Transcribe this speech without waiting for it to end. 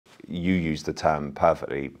you use the term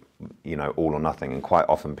perfectly, you know, all or nothing. And quite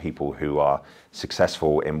often people who are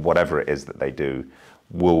successful in whatever it is that they do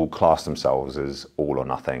will class themselves as all or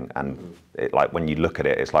nothing. And it, like, when you look at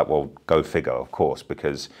it, it's like, well, go figure, of course,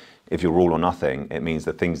 because if you're all or nothing, it means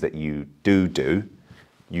the things that you do,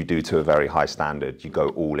 you do to a very high standard. You go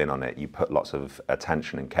all in on it. You put lots of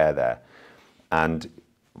attention and care there. And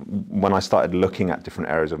when I started looking at different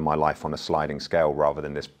areas of my life on a sliding scale rather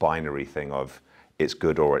than this binary thing of it's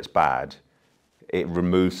good or it's bad, it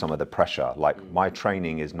removes some of the pressure. Like, my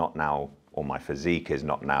training is not now, or my physique is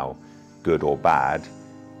not now good or bad.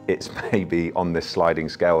 It's maybe on this sliding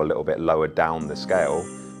scale a little bit lower down the scale.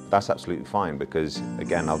 That's absolutely fine, because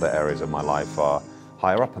again, other areas of my life are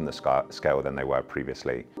higher up on the scale than they were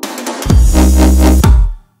previously.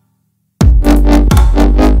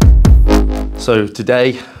 So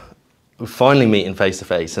today, we're finally meeting face to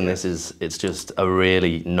face, and it's just a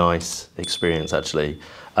really nice experience, actually.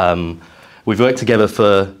 We've worked together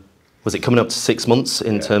for, was it coming up to 6 months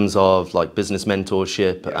in terms of like business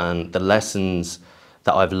mentorship, and the lessons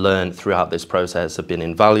that I've learned throughout this process have been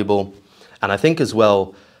invaluable. And I think as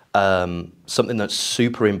well, something that's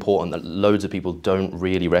super important that loads of people don't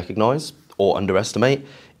really recognize or underestimate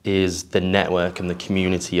is the network and the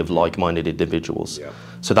community of like-minded individuals.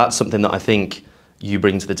 So that's something that I think you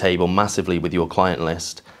bring to the table massively with your client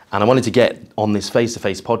list. And I wanted to get on this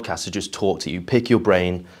face-to-face podcast to just talk to you, pick your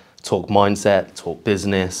brain, talk mindset, talk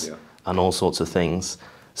business, and all sorts of things.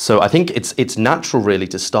 So I think it's natural really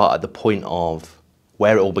to start at the point of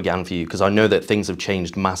where it all began for you, because I know that things have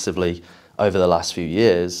changed massively over the last few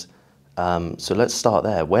years. So let's start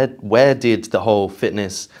there. Where did the whole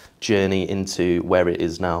fitness journey into where it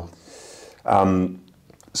is now?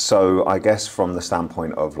 So I guess from the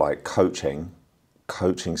standpoint of like coaching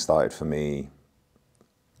started for me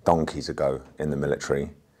donkeys ago in the military.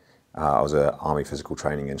 I was an Army physical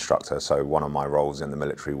training instructor, so one of my roles in the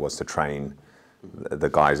military was to train the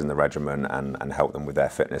guys in the regiment and help them with their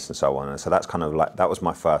fitness and so on. And so that's kind of like, that was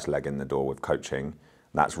my first leg in the door with coaching.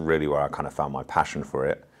 That's really where I kind of found my passion for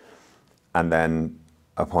it. And then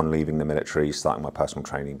upon leaving the military, starting my personal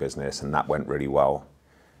training business, and that went really well.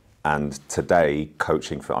 And today,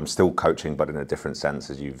 I'm still coaching, but in a different sense,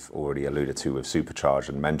 as you've already alluded to with Supercharged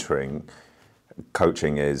and mentoring.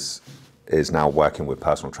 Coaching is now working with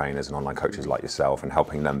personal trainers and online coaches like yourself and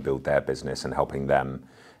helping them build their business and helping them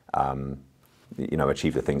you know,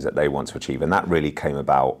 achieve the things that they want to achieve. And that really came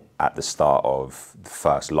about at the start of the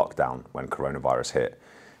first lockdown when coronavirus hit.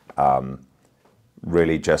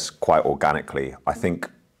 Really just quite organically. I think,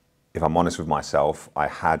 if I'm honest with myself, I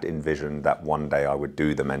had envisioned that one day I would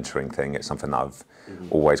do the mentoring thing. It's something that I've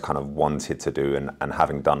always kind of wanted to do, and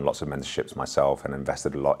having done lots of mentorships myself and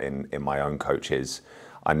invested a lot in my own coaches,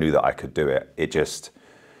 I knew that I could do it.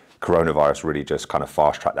 Coronavirus really just kind of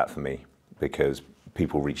fast-tracked that for me, because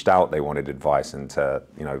people reached out, they wanted advice into,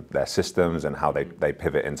 you know, their systems and how they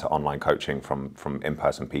pivot into online coaching from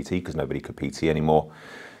in-person PT, because nobody could PT anymore.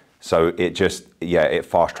 So it just, it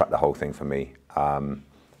fast-tracked the whole thing for me.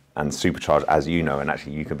 And Supercharged, as you know, and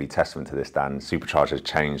actually you can be testament to this, Dan, Supercharged has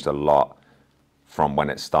changed a lot from when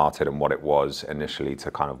it started and what it was initially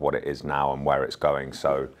to kind of what it is now and where it's going.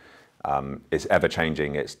 So it's ever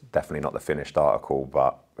changing. It's definitely not the finished article,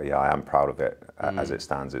 but yeah, I am proud of it as it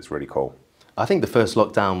stands. It's really cool. I think the first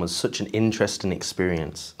lockdown was such an interesting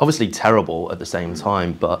experience. Obviously terrible at the same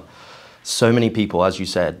time, but so many people, as you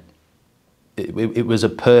said, it was a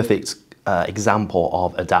perfect example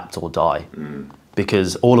of adapt or die.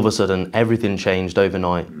 Because all of a sudden everything changed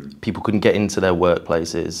overnight. People couldn't get into their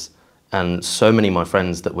workplaces, and so many of my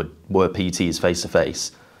friends that were PTs face to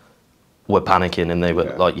face were panicking, and they were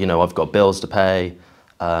like, you know, I've got bills to pay.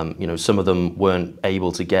 You know, some of them weren't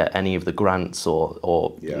able to get any of the grants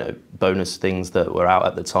or you know, bonus things that were out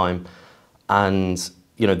at the time. And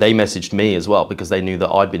you know, they messaged me as well because they knew that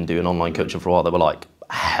I'd been doing online coaching for a while. They were like,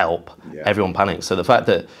 help. Everyone panicked. So the fact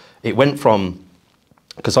that it went from,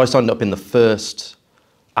 because I signed up in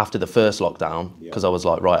after the first lockdown, because I was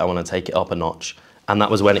like, right, I want to take it up a notch. And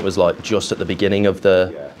that was when it was like just at the beginning of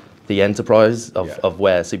the enterprise of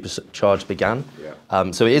where Supercharged began.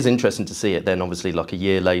 So it is interesting to see it. Then obviously like a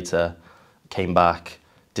year later, came back,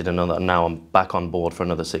 did another, and now I'm back on board for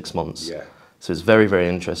another 6 months. So it's very, very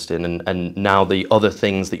interesting. And now the other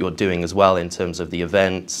things that you're doing as well in terms of the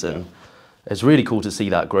events, and it's really cool to see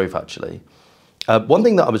that growth actually. One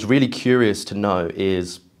thing that I was really curious to know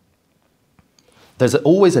is there's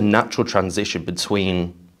always a natural transition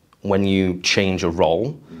between when you change a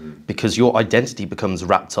role, because your identity becomes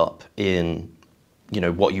wrapped up in, you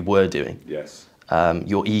know, what you were doing.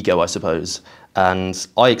 Your ego, I suppose. And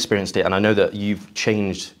I experienced it, and I know that you've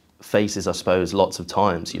changed faces, I suppose, lots of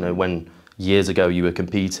times. You know, when years ago you were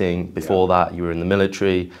competing, before that you were in the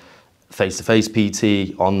military, face-to-face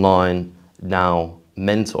PT, online, now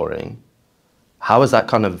mentoring. How has that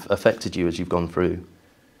kind of affected you as you've gone through?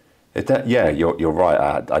 Yeah, you're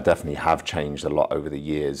right. I definitely have changed a lot over the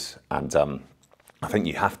years, and I think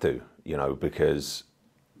you have to, you know, because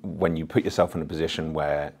when you put yourself in a position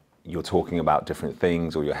where you're talking about different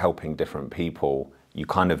things or you're helping different people, you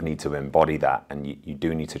kind of need to embody that, and you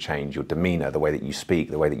do need to change your demeanor, the way that you speak,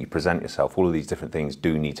 the way that you present yourself. All of these different things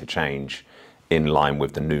do need to change in line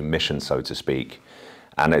with the new mission, so to speak.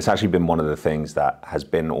 And it's actually been one of the things that has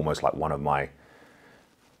been almost like one of my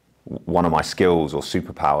skills or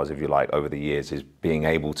superpowers, if you like, over the years, is being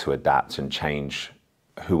able to adapt and change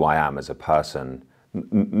who I am as a person.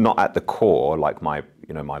 Not at the core, like my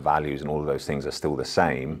values and all of those things are still the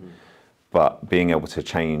same, but being able to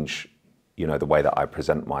change, you know, the way that I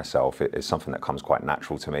present myself is something that comes quite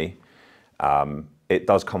natural to me. It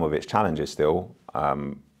does come with its challenges still.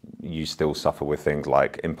 You still suffer with things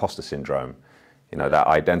like imposter syndrome, you know, that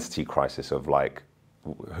identity crisis of like,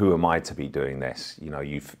 who am I to be doing this? You know,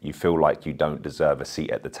 you feel like you don't deserve a seat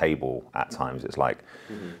at the table at times. It's like,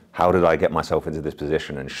 how did I get myself into this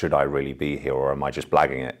position, and should I really be here, or am I just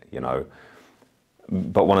blagging it, you know?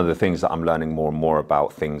 But one of the things that I'm learning more and more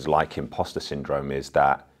about things like imposter syndrome is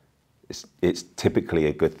that it's typically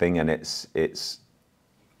a good thing, and it's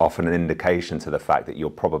often an indication to the fact that you're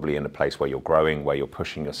probably in a place where you're growing, where you're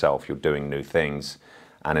pushing yourself, you're doing new things.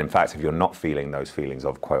 And in fact, if you're not feeling those feelings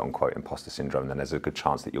of quote unquote imposter syndrome, then there's a good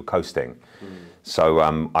chance that you're coasting. So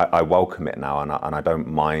I welcome it now, and I don't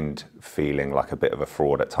mind feeling like a bit of a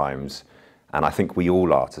fraud at times. And I think we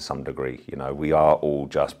all are to some degree, you know, we are all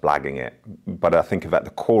just blagging it. But I think if at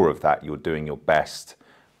the core of that, you're doing your best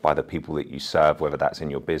by the people that you serve, whether that's in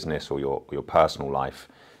your business or your personal life,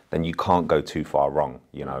 then you can't go too far wrong.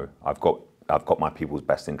 You know, I've got my people's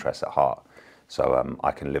best interests at heart. So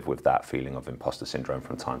I can live with that feeling of imposter syndrome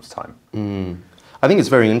from time to time. I think it's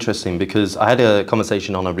very interesting because I had a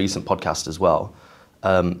conversation on a recent podcast as well.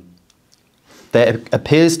 There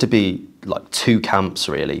appears to be like two camps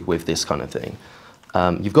really with this kind of thing.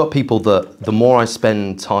 You've got people that the more I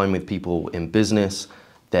spend time with people in business,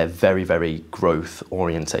 they're very, very growth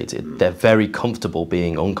orientated. They're very comfortable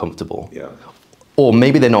being uncomfortable. Yeah. Or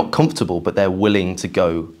maybe they're not comfortable, but they're willing to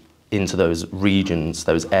go into those regions,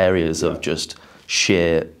 those areas of just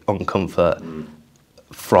sheer uncomfort,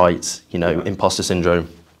 fright, you know, imposter syndrome.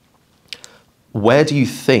 Where do you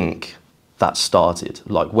think that started?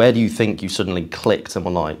 Like, where do you think you suddenly clicked and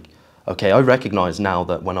were like, okay, I recognize now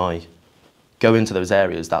that when I go into those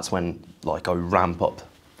areas, that's when like I ramp up?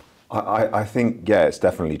 I think, yeah, it's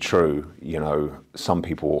definitely true. You know, some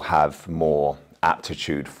people have more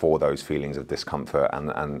aptitude for those feelings of discomfort,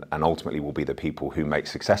 and ultimately will be the people who make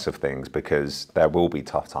success of things, because there will be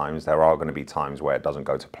tough times. There are going to be times where it doesn't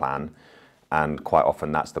go to plan, and quite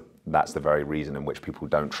often that's the very reason in which people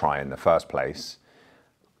don't try in the first place.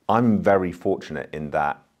 I'm very fortunate in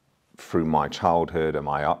that through my childhood and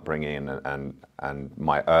my upbringing and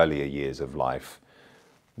my earlier years of life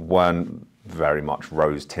weren't very much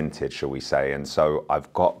rose tinted, shall we say, and so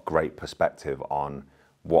I've got great perspective on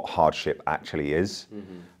what hardship actually is.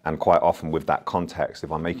 And quite often with that context,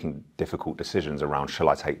 if I'm making difficult decisions around, shall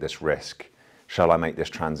I take this risk? Shall I make this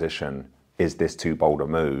transition? Is this too bold a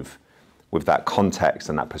move? With that context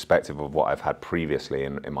and that perspective of what I've had previously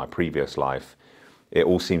in my previous life, it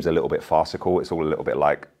all seems a little bit farcical. It's all a little bit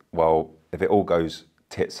like, well, if it all goes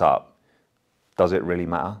tits up, does it really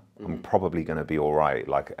matter? I'm probably going to be all right.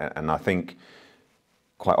 Like, and I think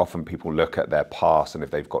quite often people look at their past, and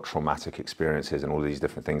if they've got traumatic experiences and all these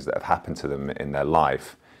different things that have happened to them in their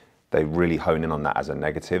life, they really hone in on that as a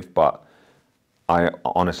negative. But I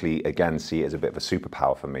honestly, again, see it as a bit of a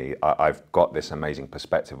superpower for me. I've got this amazing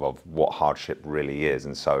perspective of what hardship really is.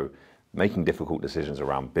 And so making difficult decisions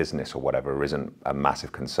around business or whatever isn't a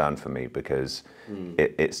massive concern for me, because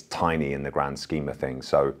it's tiny in the grand scheme of things.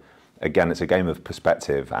 So again, it's a game of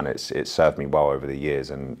perspective, and it's served me well over the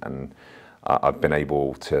years. And I've been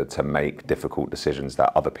able to make difficult decisions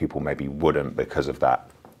that other people maybe wouldn't because of that.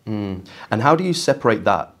 And how do you separate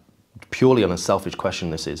that, purely on a selfish question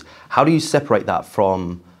this is, how do you separate that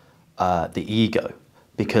from the ego?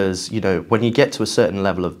 Because, you know, when you get to a certain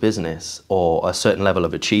level of business or a certain level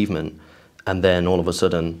of achievement, and then all of a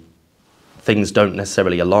sudden things don't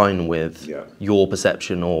necessarily align with your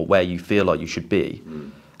perception or where you feel like you should be,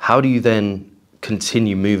 how do you then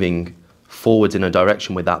continue moving forwards in a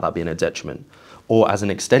direction without that being a detriment? Or as an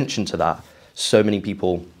extension to that, so many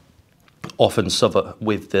people often suffer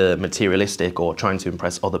with the materialistic or trying to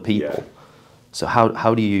impress other people. So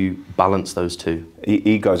how do you balance those two?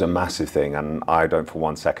 Ego's a massive thing, and I don't for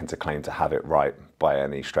one second to claim to have it right by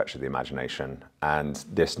any stretch of the imagination. And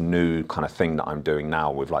this new kind of thing that I'm doing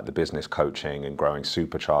now with like the business coaching and growing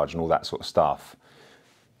Supercharged and all that sort of stuff,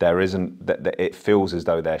 there isn't, that it feels as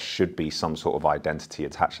though there should be some sort of identity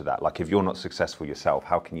attached to that. Like if you're not successful yourself,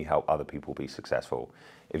 how can you help other people be successful?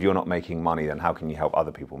 If you're not making money, then how can you help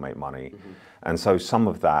other people make money? Mm-hmm. And so some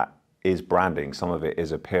of that is branding, some of it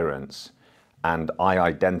is appearance. And I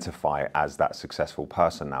identify as that successful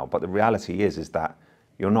person now. But the reality is that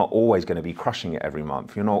you're not always going to be crushing it every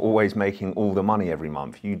month. You're not always making all the money every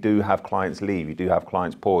month. You do have clients leave. You do have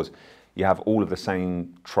clients pause. You have all of the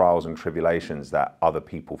same trials and tribulations that other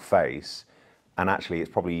people face. And actually,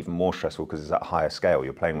 it's probably even more stressful because it's at a higher scale.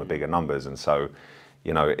 You're playing with bigger numbers. And so,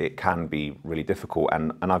 you know, it can be really difficult.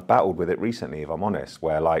 And I've battled with it recently, if I'm honest,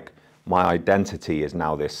 where like, my identity is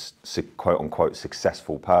now this quote unquote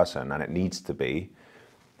successful person, and it needs to be.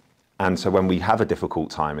 And so when we have a difficult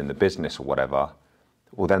time in the business or whatever,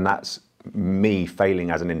 well, then that's me failing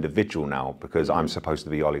as an individual now, because I'm supposed to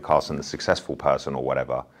be Ollie Carson, the successful person or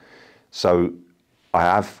whatever. So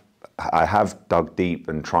I have dug deep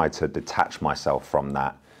and tried to detach myself from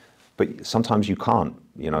that. But sometimes you can't,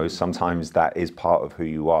 you know, sometimes that is part of who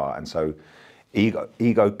you are. And so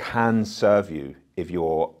ego can serve you if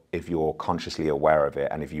you're consciously aware of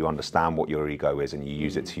it, and if you understand what your ego is and you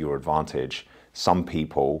use it to your advantage. Some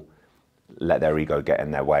people let their ego get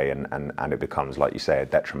in their way, and it becomes, like you say, a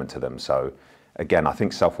detriment to them. So again, I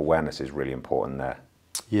think self-awareness is really important there.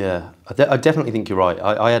 Yeah, I definitely think you're right.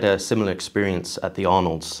 I had a similar experience at the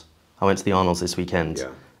Arnold's. I went to the Arnold's this weekend. Yeah.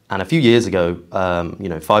 And a few years ago, you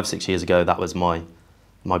know, 5-6 years ago, that was my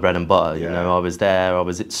bread and butter. Yeah. You know, I was there,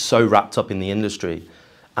 it's so wrapped up in the industry.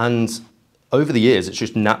 And over the years, it's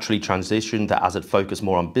just naturally transitioned that as I'd focused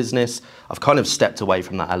more on business, I've kind of stepped away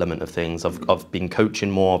from that element of things. I've been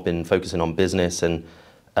coaching more, I've been focusing on business and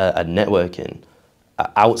networking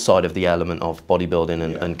outside of the element of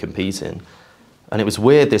bodybuilding and competing. And it was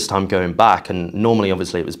weird this time going back, and normally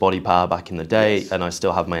obviously it was Body Power back in the day, yes, and I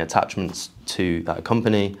still have my attachments to that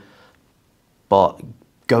company. But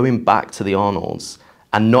going back to the Arnold's,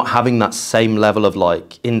 and not having that same level of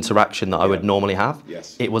like interaction that I would normally have,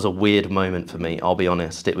 yes, it was a weird moment for me, I'll be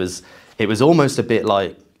honest. It was almost a bit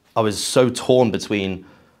like I was so torn between,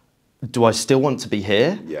 do I still want to be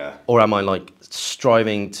here? Yeah. Or am I like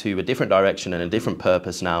striving to a different direction and a different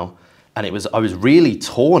purpose now? And I was really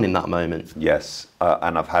torn in that moment. Yes,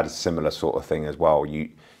 and I've had a similar sort of thing as well. You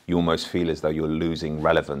almost feel as though you're losing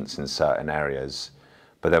relevance in certain areas.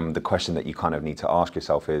 But then the question that you kind of need to ask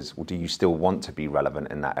yourself is, well, do you still want to be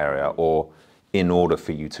relevant in that area? Or in order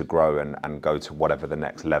for you to grow and go to whatever the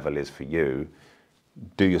next level is for you,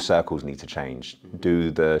 do your circles need to change?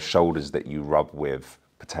 Do the shoulders that you rub with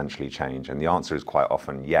potentially change? And the answer is quite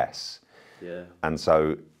often yes. Yeah. And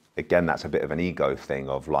so, again, that's a bit of an ego thing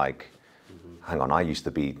of like, hang on, I used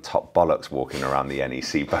to be top bollocks walking around the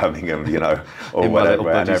NEC Birmingham, you know, or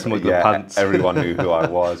whatever. And everyone knew who I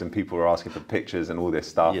was, and people were asking for pictures and all this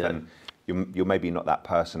stuff. Yeah. And you're maybe not that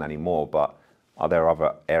person anymore, but are there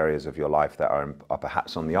other areas of your life that are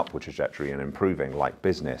perhaps on the upward trajectory and improving, like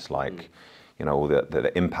business, like, you know,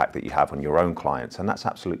 the impact that you have on your own clients? And that's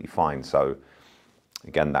absolutely fine. So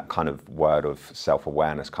again, that kind of word of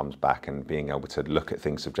self-awareness comes back, and being able to look at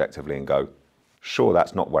things subjectively and go, sure,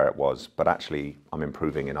 that's not where it was, but actually I'm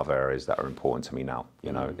improving in other areas that are important to me now.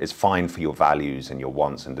 You know, it's fine for your values and your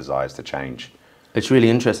wants and desires to change. It's really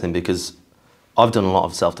interesting because I've done a lot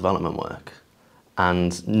of self-development work,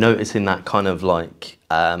 and noticing that kind of like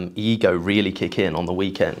ego really kick in on the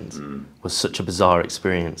weekend was such a bizarre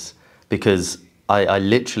experience, because I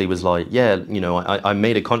literally was like, yeah, you know, I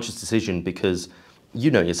made a conscious decision, because you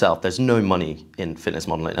know yourself, there's no money in fitness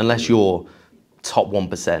modeling unless you're top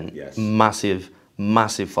 1%, yes,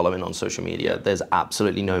 massive following on social media. There's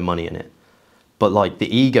absolutely no money in it. But like the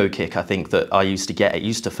ego kick, I think that I used to get, it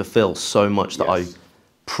used to fulfill so much that I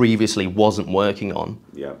previously wasn't working on.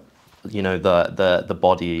 Yeah. You know, the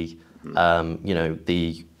body, you know,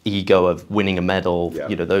 the ego of winning a medal,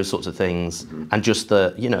 you know, those sorts of things. And just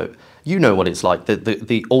the, you know what it's like,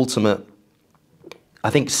 the ultimate, I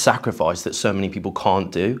think, sacrifice that so many people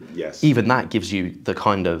can't do. Yes. Even that gives you the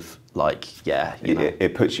kind of like, yeah. You know.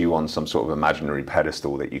 It puts you on some sort of imaginary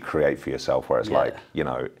pedestal that you create for yourself, where it's like, you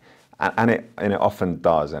know, and it often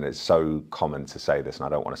does, and it's so common to say this, and I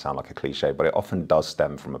don't want to sound like a cliche, but it often does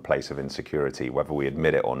stem from a place of insecurity, whether we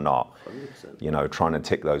admit it or not. 100%. You know, trying to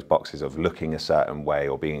tick those boxes of looking a certain way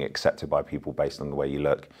or being accepted by people based on the way you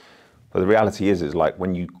look. But the reality is like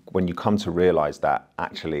when you come to realize that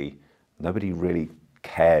actually nobody really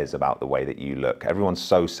cares about the way that you look. Everyone's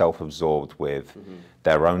so self-absorbed with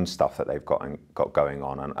their own stuff that they've got going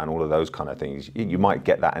on, and all of those kind of things. You might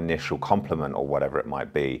get that initial compliment or whatever it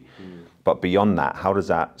might be, but beyond that, how does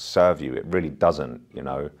that serve you? It really doesn't, you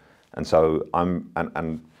know. And so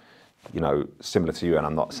you know, similar to you, and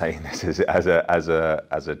I'm not saying this as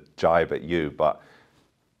a jibe at you, but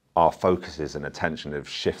our focuses and attention have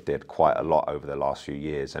shifted quite a lot over the last few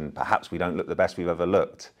years, and perhaps we don't look the best we've ever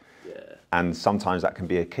looked. And sometimes that can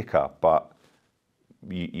be a kicker, but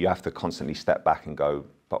you have to constantly step back and go,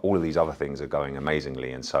 but all of these other things are going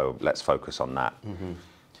amazingly, and so let's focus on that.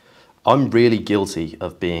 I'm really guilty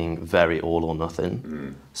of being very all or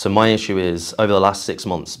nothing. So my issue is, over the last 6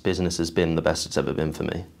 months, business has been the best it's ever been for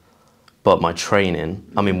me. But my training,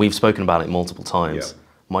 I mean, we've spoken about it multiple times.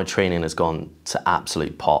 My training has gone to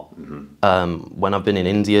absolute pot. When I've been in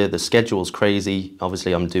India, the schedule's crazy.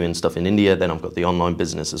 Obviously, I'm doing stuff in India, then I've got the online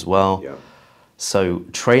business as well. So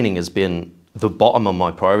training has been the bottom of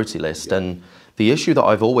my priority list. And the issue that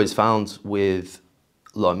I've always found with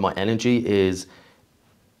like my energy is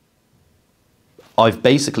I've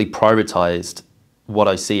basically prioritized what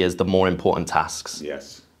I see as the more important tasks,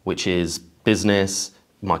 which is business,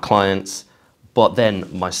 my clients, but then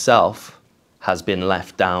myself has been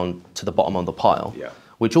left down to the bottom of the pile,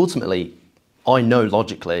 which ultimately I know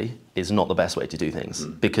logically is not the best way to do things,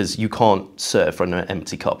 because you can't serve from an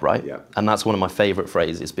empty cup, right? And that's one of my favorite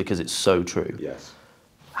phrases because it's so true.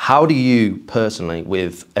 How do you personally,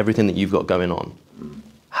 with everything that you've got going on,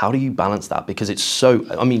 how do you balance that? Because it's so,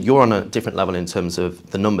 I mean, you're on a different level in terms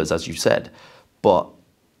of the numbers, as you said, but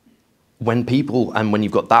when people, and when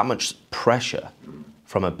you've got that much pressure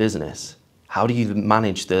from a business, how do you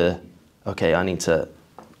manage the, okay, I need to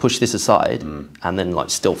push this aside and then like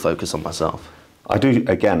still focus on myself? I do,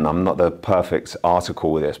 again, I'm not the perfect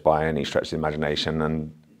article with this by any stretch of the imagination,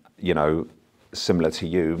 and you know, similar to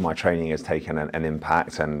you, my training has taken an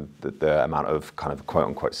impact, and the amount of kind of quote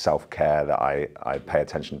unquote self-care that I pay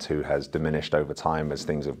attention to has diminished over time as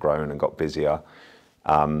things have grown and got busier.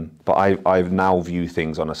 But I now view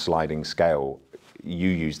things on a sliding scale. You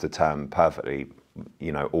use the term perfectly,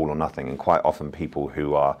 you know, all or nothing, and quite often people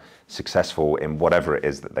who are successful in whatever it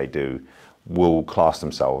is that they do will class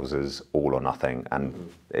themselves as all or nothing.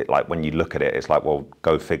 And it, like when you look at it, it's like, well,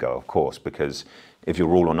 go figure, of course, because if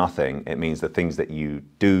you're all or nothing, it means the things that you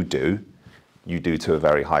do you do to a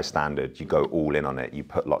very high standard. You go all in on it. You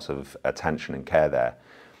put lots of attention and care there.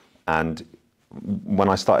 And when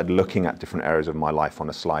I started looking at different areas of my life on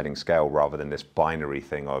a sliding scale rather than this binary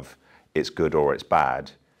thing of it's good or it's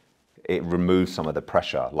bad, it removes some of the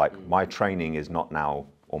pressure. Like my training is not now,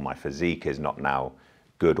 or my physique is not now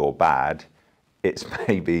good or bad. It's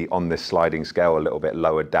maybe on this sliding scale a little bit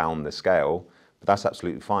lower down the scale, but that's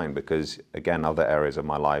absolutely fine because, again, other areas of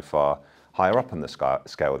my life are higher up on the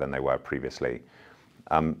scale than they were previously.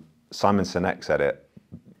 Simon Sinek said it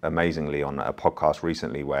amazingly on a podcast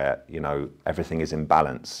recently where, you know, everything is in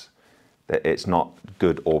balance. That it's not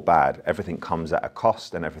good or bad. Everything comes at a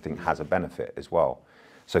cost and everything has a benefit as well.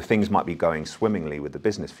 So things might be going swimmingly with the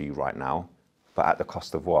business for you right now, but at the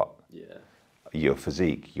cost of what? Your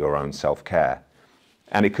physique, your own self-care.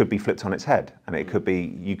 And it could be flipped on its head. And it could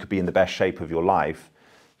be, you could be in the best shape of your life,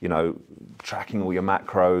 you know, tracking all your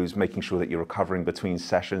macros, making sure that you're recovering between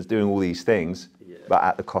sessions, doing all these things, but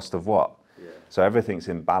at the cost of what? So everything's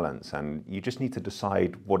in balance, and you just need to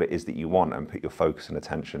decide what it is that you want and put your focus and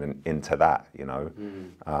attention into that, you know.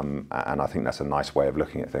 And I think that's a nice way of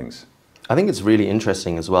looking at things. I think it's really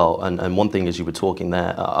interesting as well. And one thing as you were talking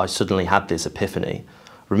there, I suddenly had this epiphany.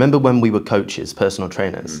 Remember when we were coaches, personal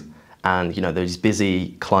trainers, and you know, those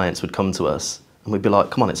busy clients would come to us and we'd be like,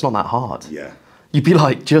 come on, it's not that hard. You'd be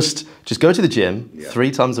like, just go to the gym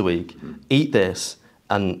 3 times a week, eat this.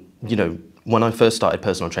 And you know, when I first started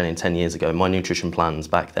personal training 10 years ago, my nutrition plans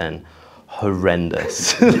back then,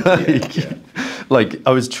 horrendous. Like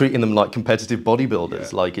I was treating them like competitive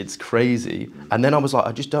bodybuilders, like it's crazy. And then I was like,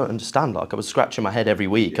 I just don't understand. Like I was scratching my head every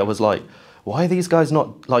week. I was like, why are these guys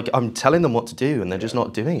not, like I'm telling them what to do and they're just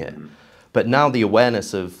not doing it. But now the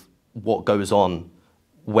awareness of what goes on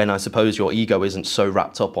when I suppose your ego isn't so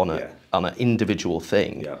wrapped up on an individual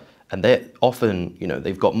thing. And they're often, you know,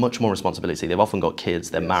 they've got much more responsibility. They've often got kids,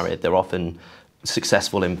 they're married, they're often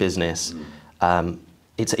successful in business.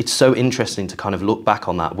 It's so interesting to kind of look back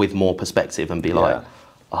on that with more perspective and be like,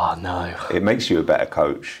 oh no. It makes you a better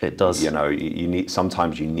coach. It does. You know,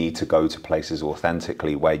 sometimes you need to go to places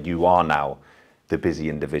authentically where you are now the busy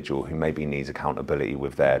individual who maybe needs accountability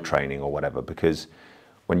with their training or whatever, because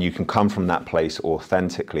when you can come from that place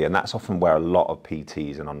authentically, and that's often where a lot of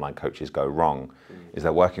PTs and online coaches go wrong, is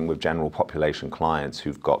they're working with general population clients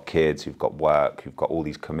who've got kids, who've got work, who've got all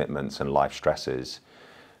these commitments and life stresses.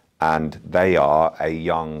 And they are a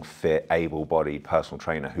young, fit, able-bodied personal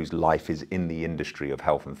trainer whose life is in the industry of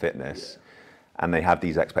health and fitness. Yeah. And they have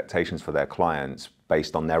these expectations for their clients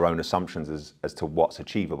based on their own assumptions as to what's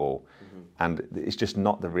achievable. And it's just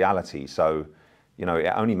not the reality. So, you know,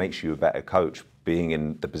 it only makes you a better coach being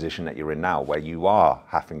in the position that you're in now, where you are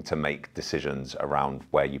having to make decisions around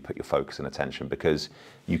where you put your focus and attention, because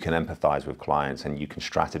you can empathize with clients and you can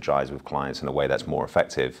strategize with clients in a way that's more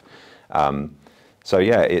effective. So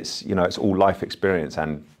yeah, it's, you know, it's all life experience.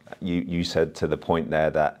 And you said to the point there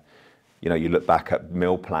that, you know, you look back at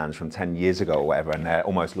meal plans from 10 years ago or whatever, and they're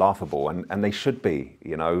almost laughable, and they should be,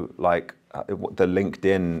 you know, like the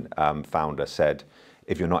LinkedIn founder said,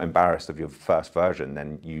 if you're not embarrassed of your first version,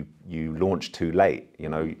 then you launch too late. You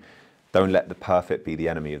know, don't let the perfect be the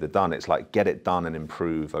enemy of the done. It's like, get it done and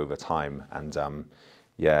improve over time. And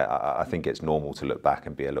yeah, I think it's normal to look back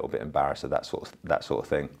and be a little bit embarrassed of that sort of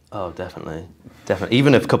thing. Oh, definitely, definitely.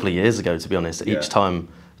 Even a couple of years ago, to be honest, each time,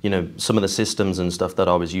 you know, some of the systems and stuff that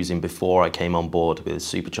I was using before I came on board with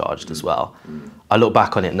Supercharged as well, I look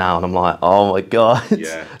back on it now and I'm like, oh my God,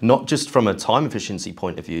 not just from a time efficiency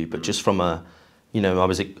point of view, but just from a, you know,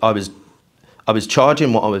 I was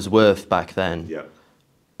charging what I was worth back then. Yeah.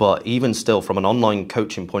 But even still, from an online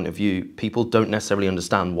coaching point of view, people don't necessarily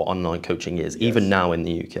understand what online coaching is, even now in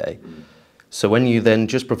the UK. So when you then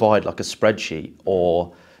just provide like a spreadsheet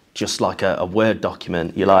or just like a Word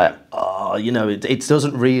document, you're like, oh, you know, it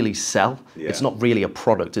doesn't really sell. It's not really a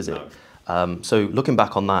product, is it? No. So looking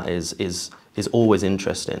back on that is always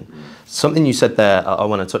interesting. Something you said there I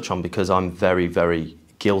want to touch on, because I'm very, very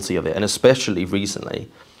guilty of it, and especially recently,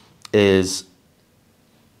 is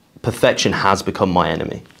perfection has become my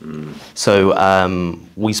enemy. So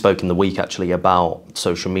we spoke in the week actually about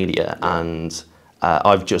social media, and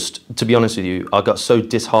I've just, to be honest with you, I got so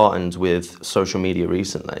disheartened with social media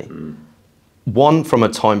recently. One, from a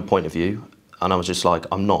time point of view, and I was just like,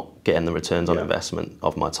 I'm not getting the returns on investment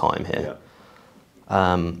of my time here.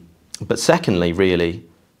 But secondly, really,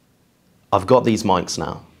 I've got these mics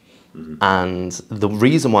now. And the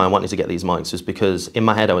reason why I wanted to get these mics was because in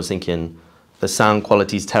my head I was thinking, the sound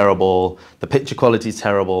quality is terrible, the picture quality is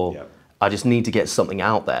terrible. I just need to get something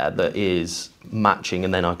out there that is matching,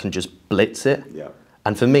 and then I can just blitz it.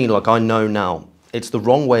 And for me, like, I know now, it's the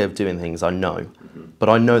wrong way of doing things, I know. But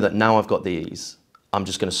I know that now I've got these, I'm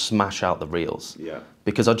just going to smash out the reels.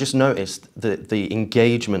 Because I just noticed that the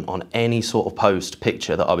engagement on any sort of post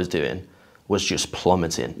picture that I was doing was just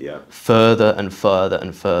plummeting. Further and further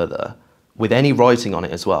and further, with any writing on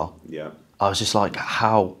it as well. I was just like,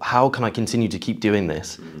 how can I continue to keep doing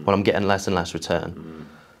this when I'm getting less and less return?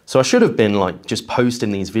 So I should have been like just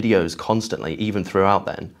posting these videos constantly, even throughout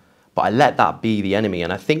then, but I let that be the enemy.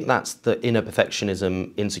 And I think that's the inner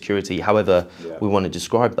perfectionism, insecurity, however we want to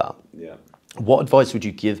describe that. What advice would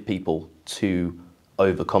you give people to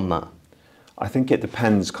overcome that? I think it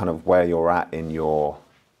depends kind of where you're at in your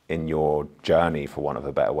journey, for want of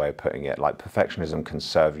a better way of putting it. Like, perfectionism can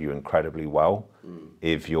serve you incredibly well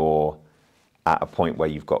if you're at a point where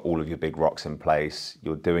you've got all of your big rocks in place,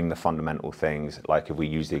 you're doing the fundamental things. Like, if we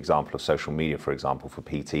use the example of social media, for example, for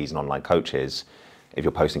PTs and online coaches, if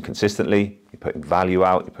you're posting consistently, you're putting value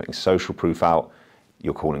out, you're putting social proof out,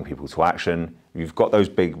 you're calling people to action, you've got those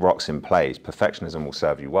big rocks in place, perfectionism will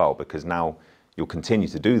serve you well, because now you'll continue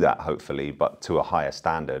to do that, hopefully, but to a higher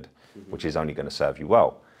standard, which is only going to serve you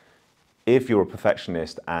well. If you're a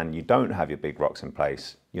perfectionist and you don't have your big rocks in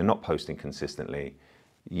place, you're not posting consistently,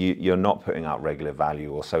 you're not putting out regular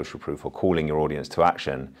value or social proof or calling your audience to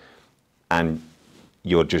action, and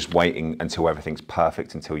you're just waiting until everything's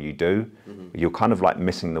perfect until you do, you're kind of like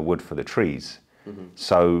missing the wood for the trees.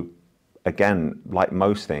 So again, like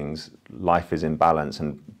most things, life is in balance,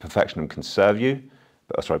 and perfectionism can serve you,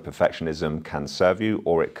 perfectionism can serve you,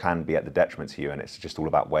 or it can be at the detriment to you, and it's just all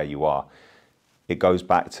about where you are. It goes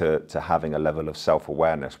back to having a level of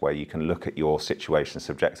self-awareness where you can look at your situation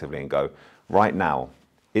subjectively and go, right now,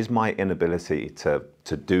 is my inability to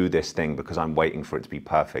do this thing because I'm waiting for it to be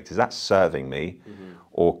perfect, is that serving me?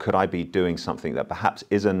 Or could I be doing something that perhaps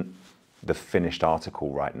isn't the finished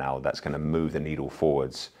article right now that's going to move the needle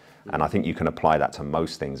forwards? And I think you can apply that to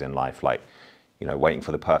most things in life, like, you know, waiting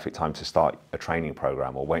for the perfect time to start a training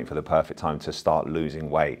program, or waiting for the perfect time to start losing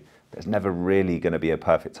weight. There's never really going to be a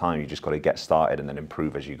perfect time. You just got to get started and then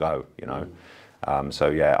improve as you go, you know? So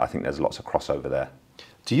yeah, I think there's lots of crossover there.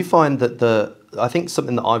 Do you find that I think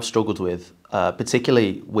something that I've struggled with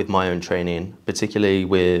particularly with my own training, particularly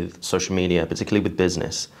with social media, particularly with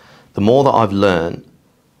business, the more that I've learned,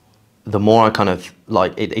 the more I kind of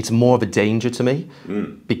like it's more of a danger to me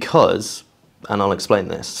because, and I'll explain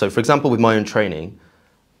this. So, for example, with my own training,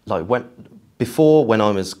 like when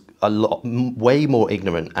I was way more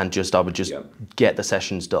ignorant and I would just get the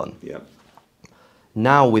sessions done.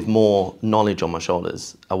 Now with more knowledge on my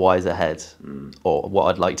shoulders, a wiser head, or what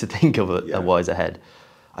I'd like to think of a wiser head,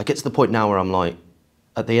 I get to the point now where I'm like,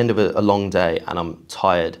 at the end of a long day and I'm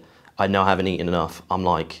tired, I know I haven't eaten enough, I'm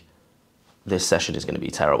like, this session is going to be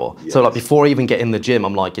terrible. Yes. So like before I even get in the gym,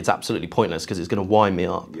 I'm like, it's absolutely pointless because it's going to wind me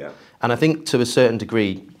up. And I think to a certain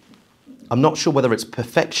degree, I'm not sure whether it's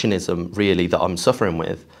perfectionism really that I'm suffering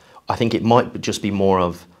with. I think it might just be more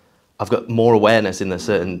of, I've got more awareness in a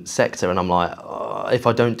certain sector and I'm like, oh, if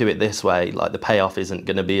I don't do it this way, like the payoff isn't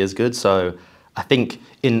going to be as good. So I think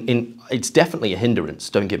it's definitely a hindrance,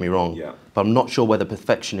 don't get me wrong, but I'm not sure whether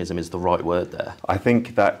perfectionism is the right word there. I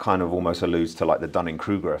think that kind of almost alludes to like the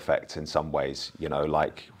Dunning-Kruger effect in some ways, you know,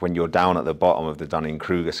 like when you're down at the bottom of the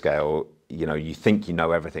Dunning-Kruger scale, you know, you think you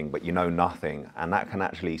know everything, but you know nothing. And that can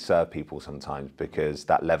actually serve people sometimes because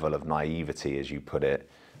that level of naivety, as you put it,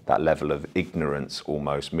 that level of ignorance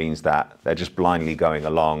almost means that they're just blindly going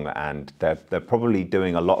along and they're probably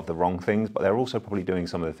doing a lot of the wrong things, but they're also probably doing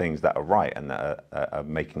some of the things that are right and that are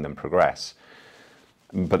making them progress.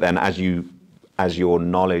 But then as your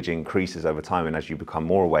knowledge increases over time and as you become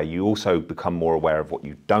more aware, you also become more aware of what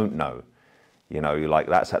you don't know. You know, like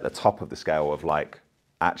that's at the top of the scale of like,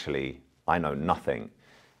 actually, I know nothing.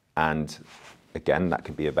 And again, that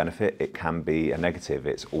can be a benefit. It can be a negative.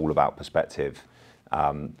 It's all about perspective.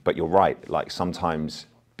 But you're right, like sometimes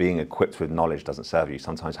being equipped with knowledge doesn't serve you.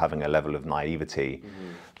 Sometimes having a level of naivety,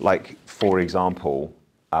 like for example,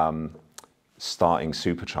 starting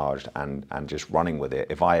Supercharged and just running with it.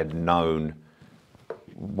 If I had known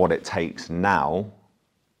what it takes now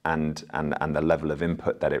and the level of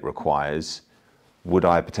input that it requires, would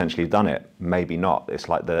I potentially have done it? Maybe not. It's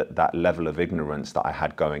like that level of ignorance that I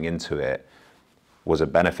had going into it was a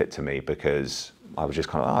benefit to me because I was just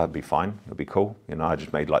kind of, oh, it'd be fine, it'd be cool. You know, I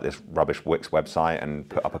just made like this rubbish Wix website and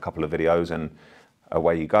put up a couple of videos and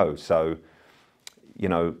away you go. So, you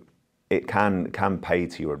know, it can pay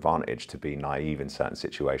to your advantage to be naive in certain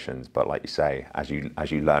situations. But like you say, as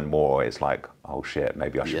you learn more, it's like, oh shit,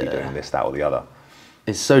 maybe I should be doing this, that or the other.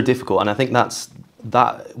 It's so difficult. And I think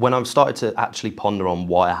that when I've started to actually ponder on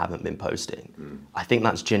why I haven't been posting, I think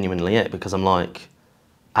that's genuinely it, because I'm like,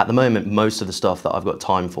 at the moment, most of the stuff that I've got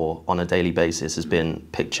time for on a daily basis has been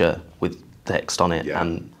picture with text on it.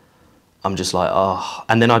 And I'm just like, oh.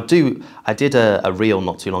 And then I did a reel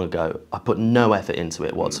not too long ago. I put no effort into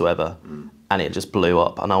it whatsoever. And it just blew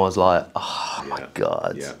up. And I was like, oh my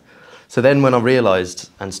God. So then when I realized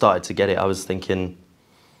and started to get it, I was thinking,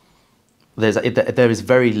 there is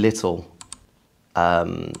very little,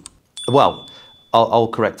 well, I'll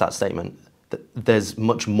correct that statement. There's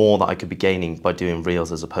much more that I could be gaining by doing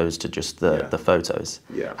reels as opposed to just the photos.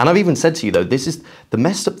 And I've even said to you though, this is the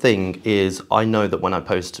messed up thing is I know that when I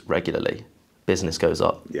post regularly, business goes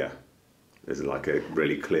up. There's like a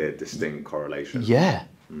really clear, distinct correlation.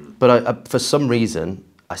 But for some reason,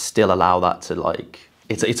 I still allow that to like,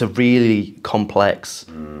 it's a really complex,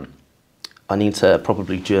 I need to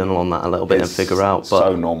probably journal on that a little bit and figure out. But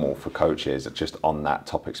so normal for coaches, just on that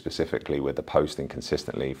topic specifically with the posting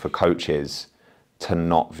consistently, for coaches to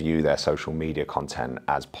not view their social media content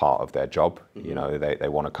as part of their job. You know, they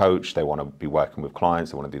want to coach, they want to be working with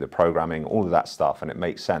clients, they want to do the programming, all of that stuff, and it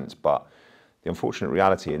makes sense. But the unfortunate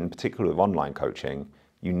reality, in particular with online coaching,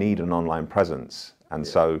 you need an online presence. And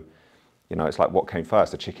so, you know, it's like what came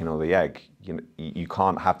first, the chicken or the egg? You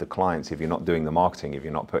can't have the clients if you're not doing the marketing, if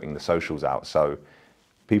you're not putting the socials out. So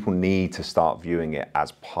people need to start viewing it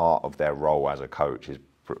as part of their role as a coach, is,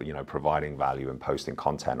 you know, providing value and posting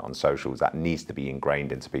content on socials. That needs to be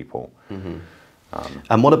ingrained into people.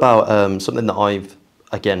 And what about something that I've,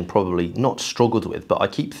 again, probably not struggled with, but I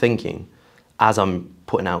keep thinking as I'm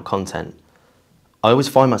putting out content, I always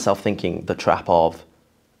find myself thinking the trap of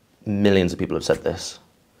millions of people have said this.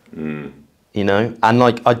 You know, and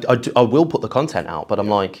like I will put the content out, but I'm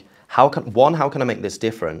like, how can I make this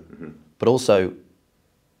different? But also,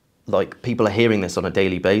 like, people are hearing this on a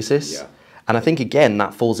daily basis, and I think again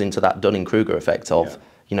that falls into that Dunning-Kruger effect of,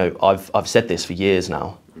 you know, I've said this for years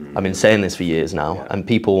now. I've been saying this for years now, and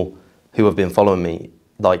people who have been following me,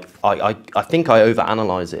 like, I think I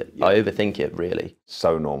overanalyze it. I overthink it really.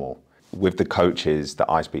 So normal. With the coaches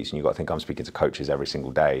that I speak to, and you've got to think I'm speaking to coaches every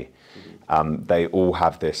single day, they all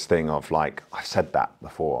have this thing of like, I've said that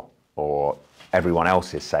before, or everyone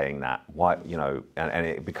else is saying that. Why, you know, and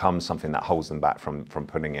it becomes something that holds them back from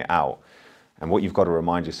putting it out. And what you've got to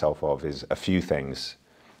remind yourself of is a few things.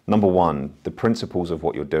 Number one, the principles of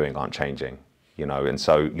what you're doing aren't changing, you know, and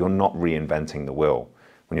so you're not reinventing the wheel.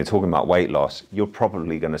 When you're talking about weight loss, you're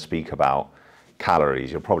probably going to speak about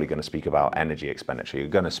calories, you're probably going to speak about energy expenditure, you're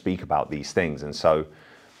going to speak about these things. And so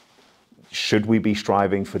should we be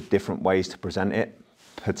striving for different ways to present it?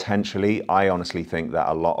 Potentially. I honestly think that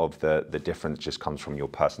a lot of the difference just comes from your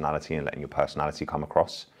personality and letting your personality come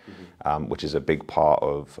across, which is a big part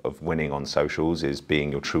of winning on socials, is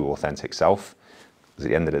being your true authentic self. Because at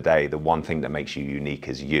the end of the day, the one thing that makes you unique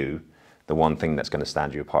is you. The one thing that's going to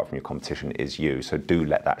stand you apart from your competition is you. So do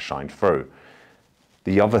let that shine through.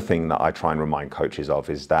 The other thing that I try and remind coaches of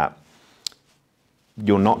is that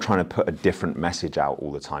you're not trying to put a different message out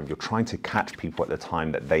all the time. You're trying to catch people at the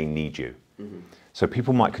time that they need you. So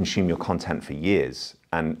people might consume your content for years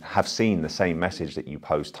and have seen the same message that you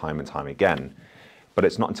post time and time again, but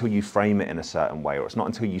it's not until you frame it in a certain way, or it's not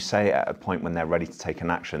until you say it at a point when they're ready to take an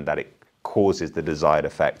action, that it causes the desired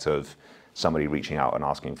effect of somebody reaching out and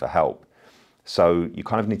asking for help. So you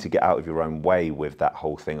kind of need to get out of your own way with that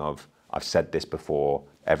whole thing of, I've said this before,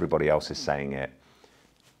 everybody else is saying it.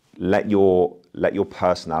 Let your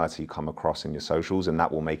personality come across in your socials, and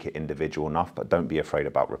that will make it individual enough, but don't be afraid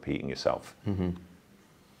about repeating yourself.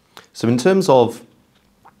 So in terms of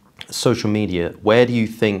social media, where do you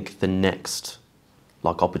think the next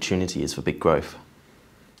opportunity is for big growth?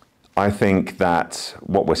 I think that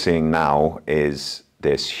what we're seeing now is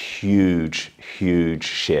this huge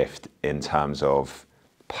shift in terms of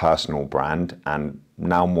personal brand, and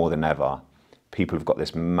now more than ever, people have got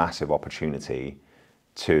this massive opportunity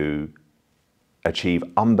to achieve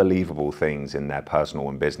unbelievable things in their personal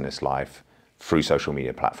and business life through social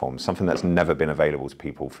media platforms, something that's never been available to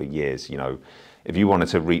people for years. You know, if you wanted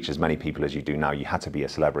to reach as many people as you do now, you had to be a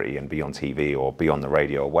celebrity and be on TV or be on the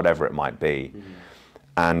radio or whatever it might be.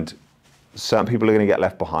 And certain people are going to get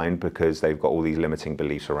left behind because they've got all these limiting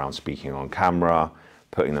beliefs around speaking on camera,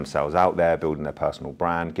 putting themselves out there, building their personal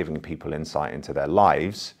brand, giving people insight into their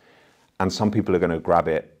lives. And some people are going to grab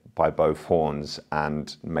it by both horns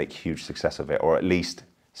and make huge success of it, or at least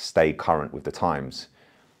stay current with the times.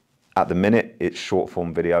 At the minute, it's short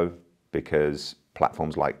form video because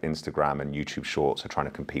platforms like Instagram and YouTube Shorts are trying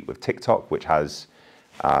to compete with TikTok, which has,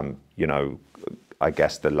 you know, I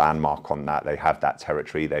guess the landmark on that. They have that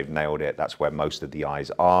territory, they've nailed it. That's where most of the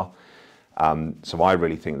eyes are. So I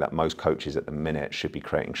really think that most coaches at the minute should be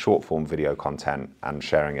creating short form video content and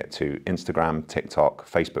sharing it to Instagram, TikTok,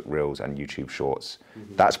 Facebook Reels, and YouTube Shorts.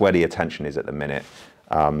 That's where the attention is at the minute.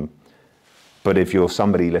 But if you're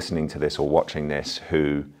somebody listening to this or watching this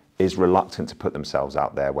who is reluctant to put themselves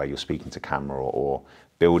out there where you're speaking to camera or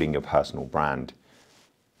building your personal brand,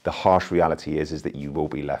 the harsh reality is that you will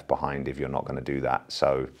be left behind if you're not going to do that.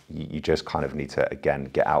 So you just kind of need to, again,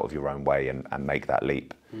 get out of your own way and make that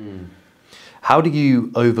leap. How do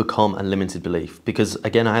you overcome a limited belief? Because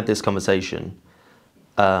again, I had this conversation.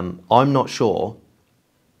 I'm not sure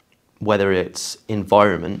whether it's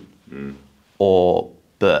environment or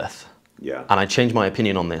birth. Yeah. And I change my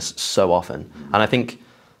opinion on this so often. And I think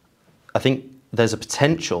there's a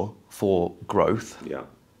potential for growth. Yeah.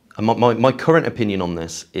 And my current opinion on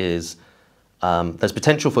this is there's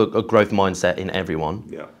potential for a growth mindset in everyone.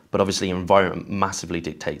 Yeah. But obviously environment massively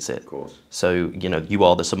dictates it. Of course. So, you know, you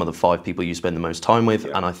are some of the 5 people you spend the most time with.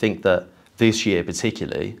 Yeah. And I think that this year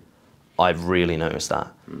particularly, I've really noticed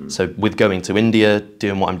that. So with going to India,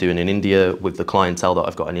 doing what I'm doing in India, with the clientele that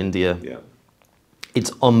I've got in India, Yeah.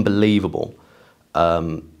 it's unbelievable.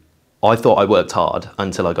 I thought I worked hard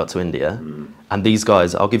until I got to India. And these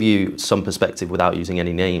guys, I'll give you some perspective without using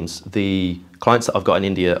any names. The clients that I've got in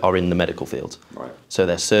India are in the medical field. Right. So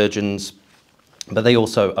they're surgeons, but they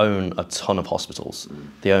also own a ton of hospitals.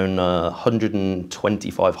 They own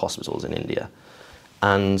 125 hospitals in India.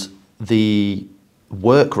 And the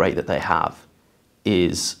work rate that they have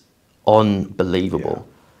is unbelievable.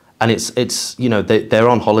 Yeah. And it's you know, they're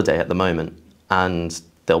on holiday at the moment, and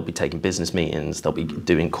they'll be taking business meetings, they'll be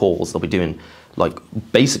doing calls, they'll be doing, like,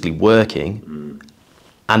 basically working,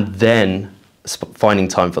 and then finding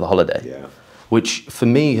time for the holiday. Yeah. Which for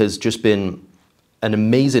me has just been an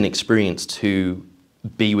amazing experience to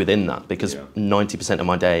be within that, because 90% of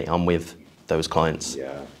my day I'm with those clients.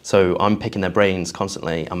 Yeah. So I'm picking their brains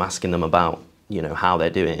constantly. I'm asking them about, you know, how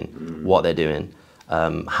they're doing, what they're doing,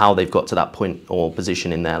 how they've got to that point or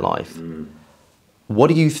position in their life. What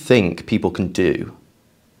do you think people can do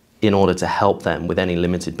in order to help them with any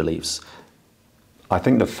limited beliefs? I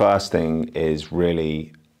think the first thing is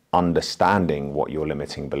really understanding what your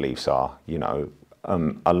limiting beliefs are. You know,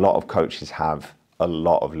 a lot of coaches have a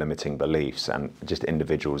lot of limiting beliefs, and just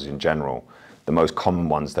individuals in general. The most common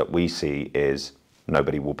ones that we see is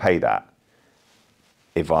nobody will pay that.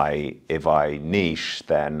 If I niche,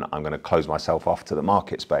 then I'm going to close myself off to the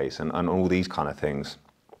market space, and all these kind of things.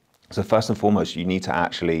 So first and foremost, you need to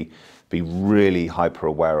actually be really hyper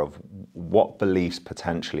aware of what beliefs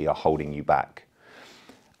potentially are holding you back.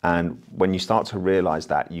 And when you start to realize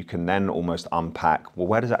that, you can then almost unpack, well,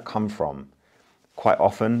 where does that come from? Quite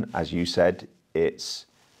often, as you said, it's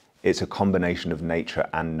a combination of nature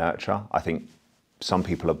and nurture. I think some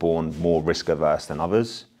people are born more risk averse than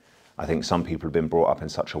others. I think some people have been brought up in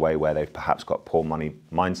such a way where they've perhaps got poor money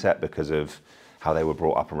mindset because of how they were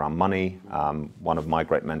brought up around money. One of my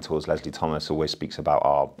great mentors, Leslie Thomas, always speaks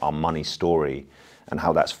about our money story and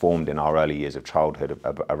how that's formed in our early years of childhood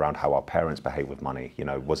around how our parents behave with money. You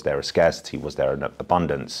know, was there a scarcity? Was there an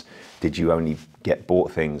abundance? Did you only get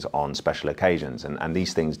bought things on special occasions? And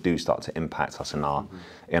these things do start to impact us in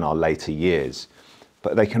our later years.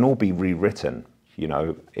 But they can all be rewritten. You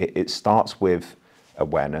know, it starts with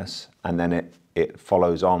awareness, and then it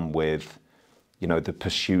follows on with, you know, the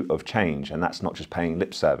pursuit of change. And that's not just paying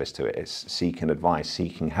lip service to it. It's seeking advice,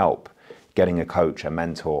 seeking help, getting a coach, a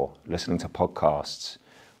mentor, listening to podcasts,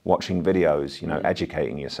 watching videos, you know,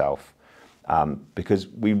 educating yourself. Because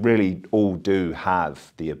we really all do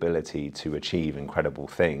have the ability to achieve incredible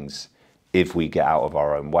things if we get out of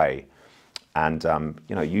our own way. And,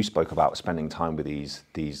 you know, you spoke about spending time with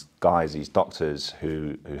these guys, these doctors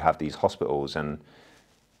who have these hospitals. And,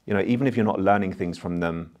 you know, even if you're not learning things from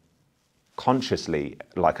them consciously,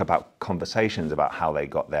 like about conversations about how they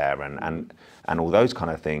got there and all those kind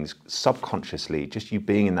of things, subconsciously, just you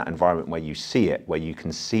being in that environment where you see it, where you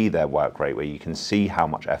can see their work rate, where you can see how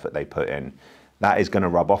much effort they put in, that is going to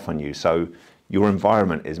rub off on you. So your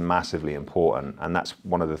environment is massively important. And that's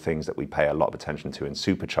one of the things that we pay a lot of attention to in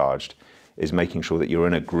Supercharged, is making sure that you're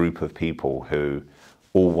in a group of people who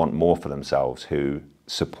all want more for themselves, who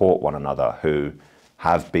support one another, who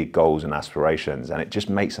have big goals and aspirations, and it just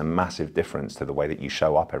makes a massive difference to the way that you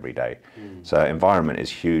show up every day. So environment is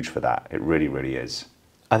huge for that. It really, really is.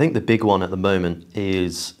 I think the big one at the moment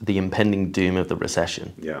is the impending doom of the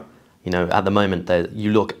recession. Yeah. You know, at the moment,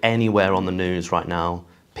 you look anywhere on the news right now,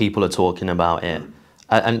 people are talking about it.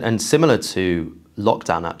 And similar to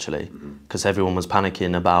lockdown, actually, because everyone was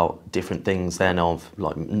panicking about different things then, of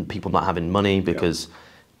like people not having money because,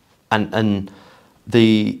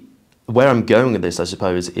 where I'm going with this, I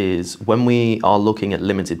suppose, is when we are looking at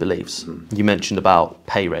limited beliefs. You mentioned about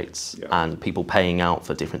pay rates and people paying out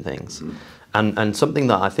for different things. And something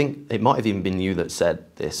that I think, it might have even been you that said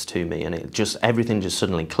this to me, and everything just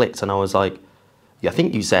suddenly clicked. And I was like, I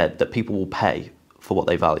think you said that people will pay for what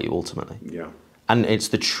they value ultimately. Yeah. And it's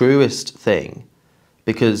the truest thing,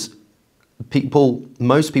 because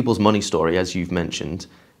most people's money story, as you've mentioned,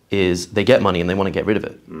 is they get money and they want to get rid of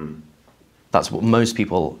it. That's what most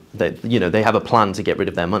people, they have a plan to get rid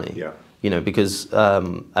of their money. Yeah. You know, because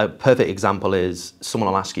a perfect example is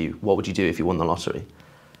someone will ask you, what would you do if you won the lottery?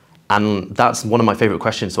 And that's one of my favorite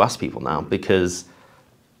questions to ask people now, because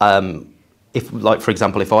if, like, for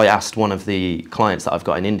example, if I asked one of the clients that I've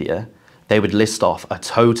got in India, they would list off a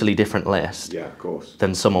totally different list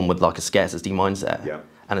than someone with like a scarcity mindset. Yeah.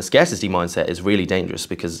 And a scarcity mindset is really dangerous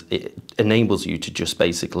because it enables you to just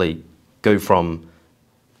basically go from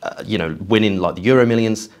winning like the Euro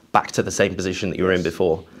Millions back to the same position that you were in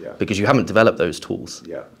before, because you haven't developed those tools.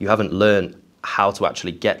 Yeah. You haven't learned how to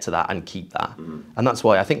actually get to that and keep that. And that's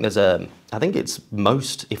why I think I think it's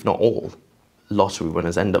most, if not all, lottery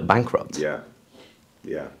winners end up bankrupt. Yeah.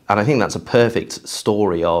 Yeah. And I think that's a perfect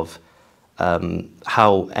story of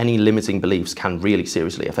how any limiting beliefs can really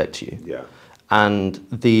seriously affect you. Yeah. And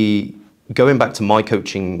going back to my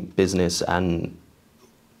coaching business and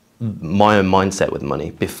my own mindset with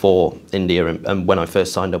money before India and when I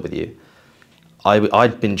first signed up with you,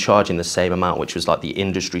 I'd been charging the same amount, which was like the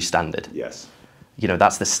industry standard. Yes. You know,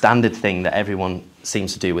 that's the standard thing that everyone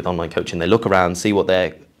seems to do with online coaching. They look around, see what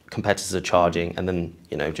their competitors are charging, and then,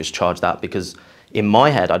 just charge that. Because in my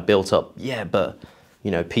head, I'd built up, but,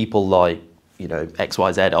 people like,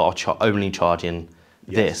 XYZ are only charging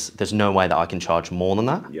this. There's no way that I can charge more than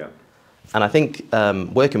that. Yeah. And I think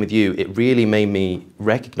working with you, it really made me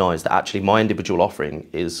recognize that actually my individual offering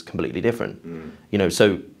is completely different.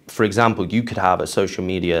 So for example, you could have a social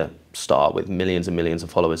media star with millions and millions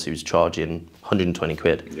of followers who's charging 120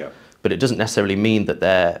 quid. Yeah. But it doesn't necessarily mean that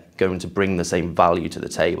they're going to bring the same value to the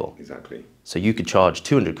table. Exactly. So you could charge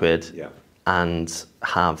 200 quid and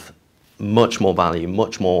have much more value,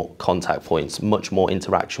 much more contact points, much more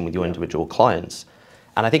interaction with your individual clients.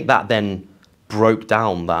 And I think that then broke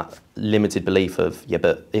down that limited belief of, yeah,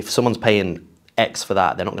 but if someone's paying X for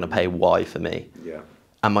that, they're not going to pay Y for me. Yeah.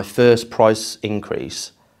 And my first price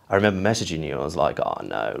increase, I remember messaging you. I was like, oh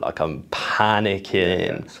no, like I'm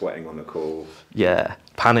panicking. Yeah, sweating on the call. Yeah,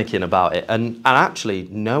 panicking about it. And actually,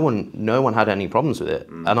 no one had any problems with it.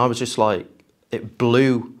 And I was just like, it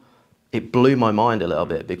blew my mind a little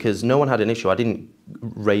bit because no one had an issue. I didn't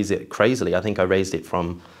raise it crazily. I think I raised it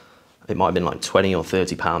from, it might have been like 20 or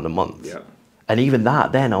 30 pound a month. Yeah. And even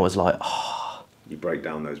that, then I was like, oh. You break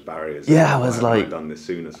down those barriers. Yeah, I was like, I've done this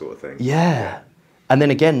sooner sort of thing. Yeah. And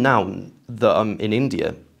then again, now that I'm in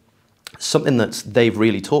India, something that they've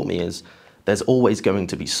really taught me is there's always going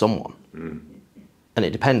to be someone. And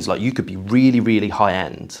it depends, like you could be really, really high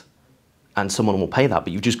end and someone will pay that,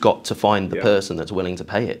 but you've just got to find the person that's willing to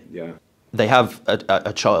pay it. Yeah. They have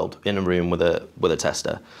a child in a room with a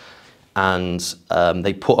tester, and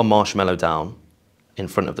they put a marshmallow down in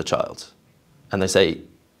front of the child. And they say,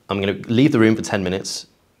 I'm going to leave the room for 10 minutes.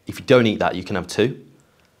 If you don't eat that, you can have 2.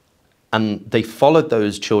 And they followed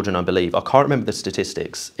those children, I believe. I can't remember the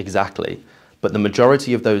statistics exactly, but the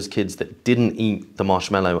majority of those kids that didn't eat the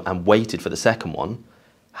marshmallow and waited for the second one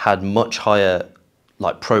had much higher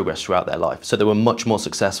progress throughout their life. So they were much more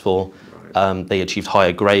successful. Right. They achieved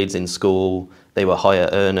higher grades in school. They were higher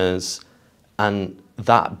earners. And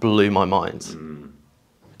that blew my mind.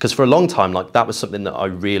 Because for a long time, that was something that I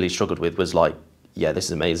really struggled with, was yeah, this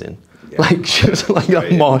is amazing. Yeah. Just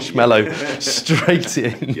a marshmallow straight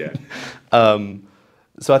in. Yeah.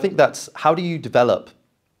 So I think that's, how do you develop,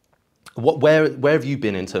 where have you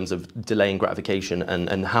been in terms of delaying gratification,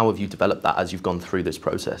 and how have you developed that as you've gone through this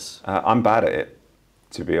process? I'm bad at it,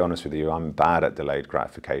 to be honest with you. I'm bad at delayed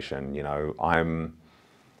gratification,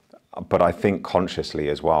 but I think consciously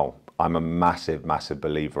as well. I'm a massive, massive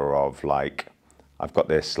believer of I've got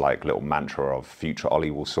this little mantra of future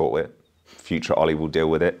Ollie will sort it. Future Ollie will deal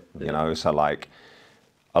with it, so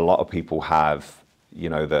a lot of people have,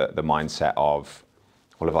 the mindset of,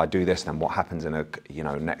 well, if I do this, then what happens in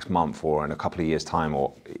next month or in a couple of years time,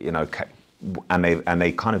 or, and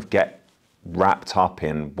they kind of get wrapped up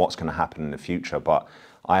in what's going to happen in the future. But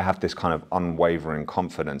I have this kind of unwavering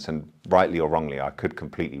confidence, and rightly or wrongly, I could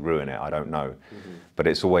completely ruin it. I don't know. But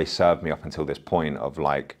it's always served me up until this point of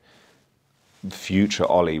future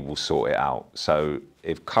Ollie will sort it out. So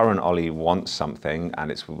if current Ollie wants something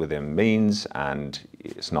and it's within means and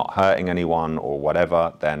it's not hurting anyone or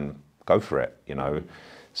whatever, then go for it,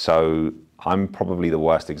 So I'm probably the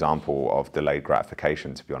worst example of delayed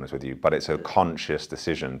gratification, to be honest with you, but it's a conscious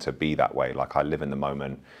decision to be that way. I live in the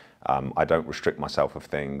moment. I don't restrict myself of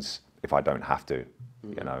things if I don't have to,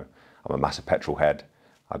 I'm a massive petrol head.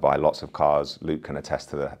 I buy lots of cars. Luke can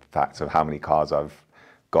attest to the fact of how many cars I've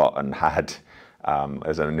got and had.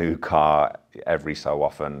 As a new car every so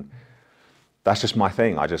often. That's just my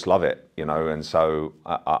thing. I just love it, and so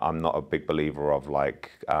I'm not a big believer of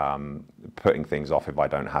putting things off if I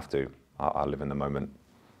don't have to. I live in the moment.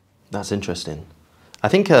 That's interesting. I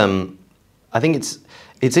think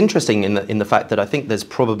it's interesting in the fact that I think there's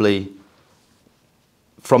probably,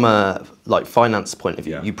 from a finance point of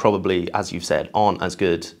view, you probably, as you've said, aren't as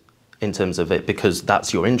good in terms of it because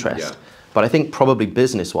that's your interest. But I think probably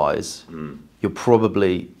business-wise, you're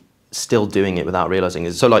probably still doing it without realizing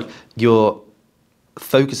it. So you're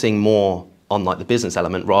focusing more on the business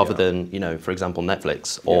element rather than, for example,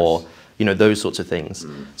 Netflix or, those sorts of things.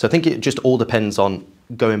 So I think it just all depends on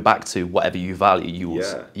going back to whatever you value,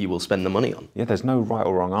 you will spend the money on. Yeah, there's no right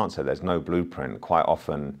or wrong answer. There's no blueprint. Quite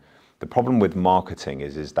often, the problem with marketing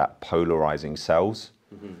is that polarizing sells.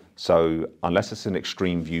 So unless it's an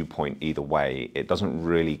extreme viewpoint either way, it doesn't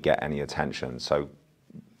really get any attention. So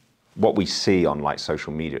what we see on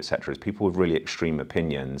social media, etc., is people with really extreme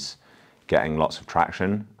opinions getting lots of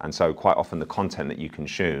traction. And so quite often the content that you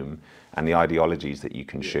consume and the ideologies that you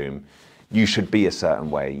consume, you should be a certain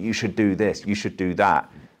way, you should do this, you should do that.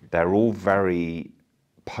 They're all very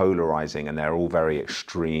polarizing and they're all very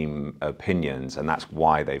extreme opinions, and that's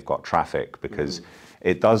why they've got traffic, because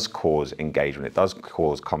it does cause engagement, it does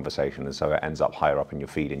cause conversation, and so it ends up higher up in your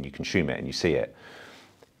feed and you consume it and you see it.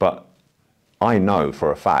 But I know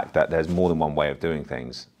for a fact that there's more than one way of doing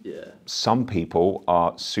things. Some people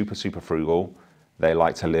are super, super frugal. They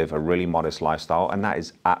like to live a really modest lifestyle, and that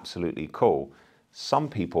is absolutely cool. Some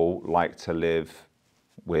people like to live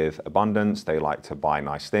with abundance. They like to buy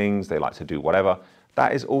nice things. They like to do whatever.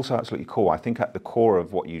 That is also absolutely cool. I think at the core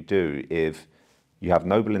of what you do, if you have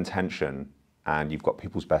noble intention and you've got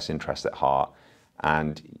people's best interest at heart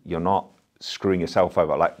and you're not screwing yourself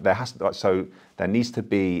over, so there needs to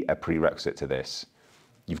be a prerequisite to this.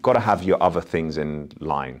 you've got to have your other things in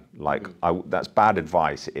line. Like that's bad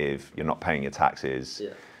advice if you're not paying your taxes,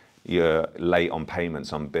 you're late on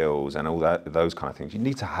payments on bills and all that, those kind of things. You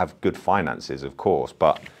need to have good finances, of course,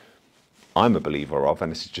 but I'm a believer of,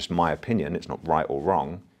 and this is just my opinion, it's not right or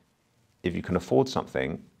wrong, if you can afford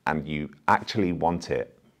something and you actually want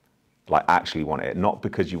it, like actually want it, not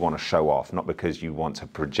because you want to show off, not because you want to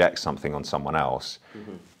project something on someone else,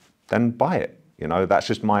 then buy it. You know, that's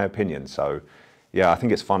just my opinion. So yeah, I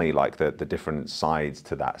think it's funny, like the different sides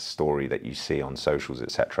to that story that you see on socials,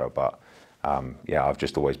 etc. But yeah, I've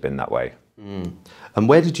just always been that way. And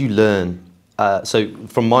where did you learn? So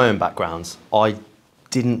from my own backgrounds, I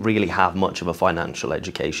didn't really have much of a financial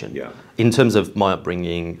education. In terms of my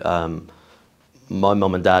upbringing, my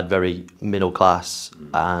mum and dad, very middle class,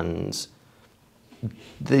 and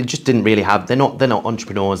they just didn't really have, they're not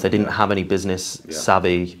entrepreneurs, they didn't have any business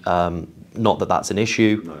savvy. Not that that's an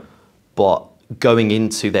issue, but going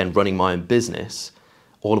into then running my own business,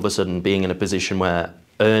 all of a sudden being in a position where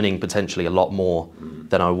earning potentially a lot more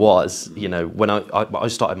than I was, you know, when I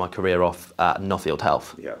started my career off at Nuffield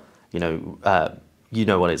Health, you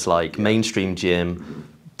know what it's like, mainstream gym,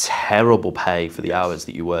 terrible pay for the hours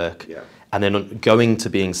that you work. And then going to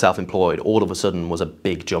being self-employed all of a sudden was a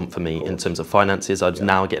big jump for me in terms of finances. I was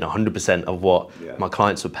now getting 100% of what my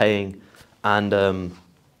clients were paying. And I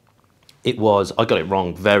got it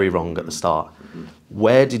wrong, very wrong at the start.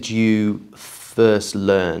 Where did you first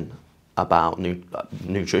learn about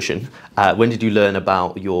nutrition? When did you learn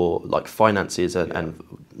about your finances and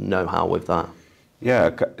know-how with that?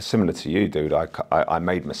 Yeah, similar to you, dude. I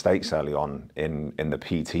made mistakes early on in the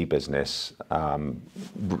PT business.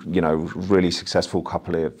 You know, really successful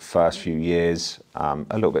couple of first few years. A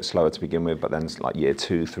little bit slower to begin with, but then like year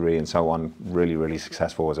 2, 3, and so on. Really, really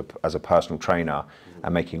successful as a personal trainer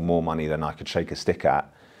and making more money than I could shake a stick at.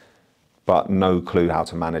 But no clue how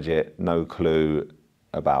to manage it. No clue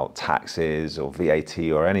about taxes or VAT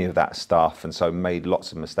or any of that stuff, and so made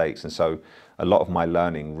lots of mistakes. And so a lot of my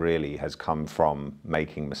learning really has come from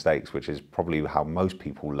making mistakes, which is probably how most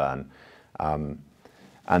people learn. And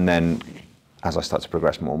then as I start to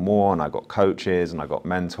progress more and more, and I got coaches and I got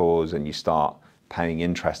mentors, and you start paying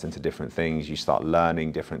interest into different things, you start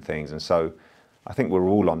learning different things. And so I think we're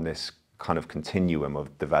all on this kind of continuum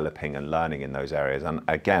of developing and learning in those areas. And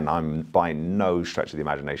again, I'm by no stretch of the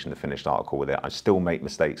imagination the finished article with it. I still make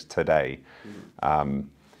mistakes today.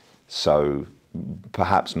 So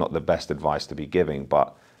perhaps not the best advice to be giving,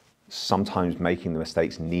 but sometimes making the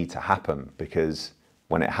mistakes need to happen, because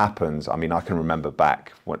when it happens, I mean, I can remember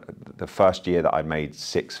back when the first year that I made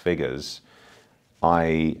 6 figures,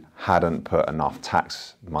 I hadn't put enough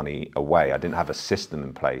tax money away. I didn't have a system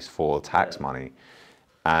in place for tax money.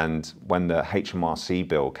 And when the HMRC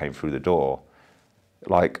bill came through the door,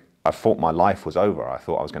 like, I thought my life was over. I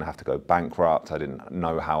thought I was going to have to go bankrupt. I didn't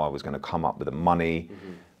know how I was going to come up with the money.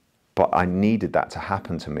 But I needed that to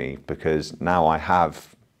happen to me, because now I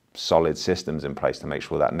have solid systems in place to make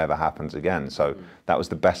sure that never happens again. So that was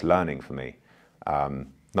the best learning for me.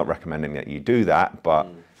 Not recommending that you do that, but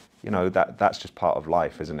you know, that's just part of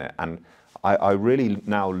life, isn't it? And I really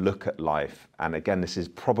now look at life, and again, this is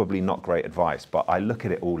probably not great advice, but I look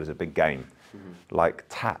at it all as a big game. Like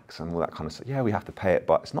tax and all that kind of stuff. Yeah, we have to pay it,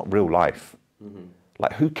 but it's not real life.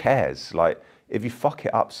 Like, who cares? Like, if you fuck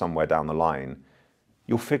it up somewhere down the line,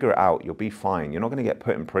 you'll figure it out, you'll be fine. You're not gonna get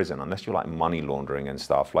put in prison unless you're like money laundering and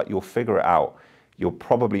stuff. Like, you'll figure it out. You'll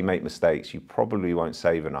probably make mistakes. You probably won't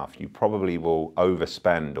save enough. You probably will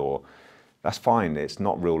overspend, or that's fine. It's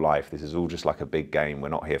not real life. This is all just like a big game. We're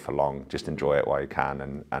not here for long. Just enjoy it while you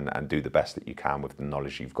can, and do the best that you can with the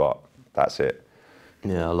knowledge you've got. That's it.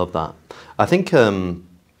 Yeah, I love that. I think,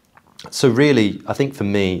 so really, I think for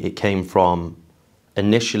me, it came from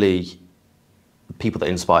initially people that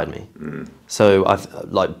inspired me. So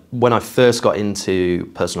like when I first got into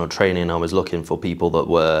personal training, I was looking for people that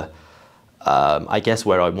were, I guess,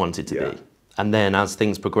 where I wanted to be. And then as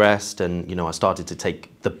things progressed, and you know, I started to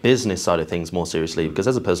take the business side of things more seriously, because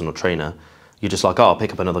as a personal trainer, you're just like, oh, I'll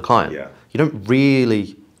pick up another client. You don't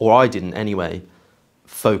really, or I didn't anyway,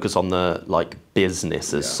 focus on the like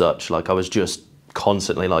business as such. Like, I was just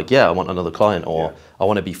constantly like, yeah, I want another client, or I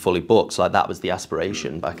want to be fully booked. So like, that was the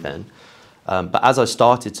aspiration back then. But as I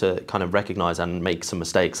started to kind of recognize and make some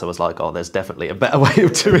mistakes, I was like, oh, there's definitely a better way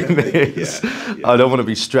of doing this. I don't want to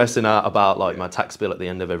be stressing out about like my tax bill at the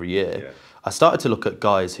end of every year. I started to look at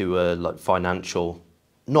guys who were like financial,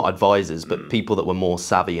 not advisors, but people that were more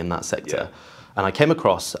savvy in that sector. And I came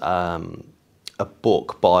across a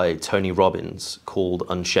book by Tony Robbins called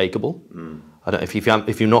Unshakable. I don't know if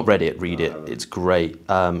you've not read it, read it. It's great.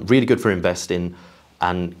 Really good for investing,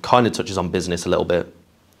 and kind of touches on business a little bit.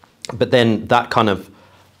 But then that kind of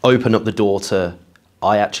opened up the door to,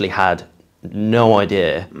 I actually had no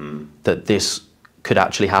idea that this could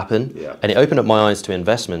actually happen. Yeah. And it opened up my eyes to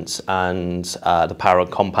investments and the power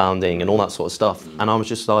of compounding and all that sort of stuff. And I was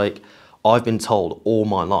just like, I've been told all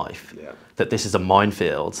my life that this is a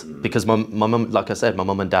minefield because my mum, like I said, my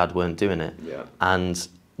mum and dad weren't doing it. Yeah. And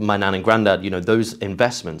my nan and granddad, you know, those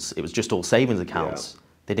investments, it was just all savings accounts.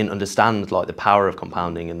 They didn't understand like the power of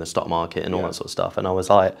compounding in the stock market and all that sort of stuff. And I was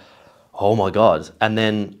like, oh my God. And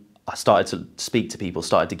then I started to speak to people,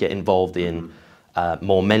 started to get involved in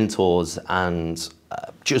more mentors and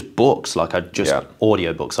just books, like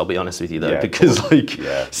audio books, I'll be honest with you though, because like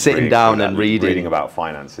sitting down and reading about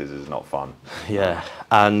finances is not fun. Yeah.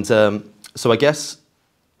 And so I guess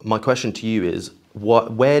my question to you is,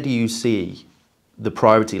 where do you see the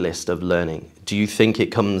priority list of learning? Do you think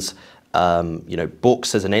it comes, you know,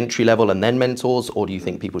 books as an entry level and then mentors, or do you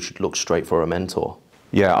think people should look straight for a mentor?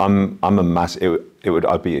 Yeah, I'm a massive.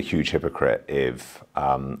 I'd be a huge hypocrite if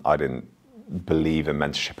I didn't believe in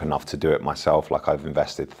mentorship enough to do it myself. Like I've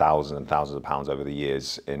invested thousands and thousands of pounds over the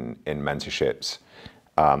years in mentorships.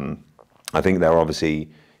 I think they're obviously,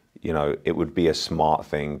 you know, it would be a smart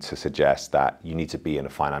thing to suggest that you need to be in a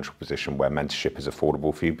financial position where mentorship is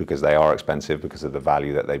affordable for you, because they are expensive because of the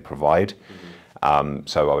value that they provide.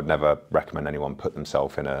 So I would never recommend anyone put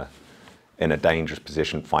themselves in a dangerous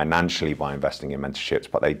position financially by investing in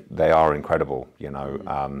mentorships, but they are incredible, you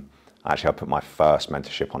know. Actually, I put my first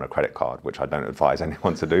mentorship on a credit card, which I don't advise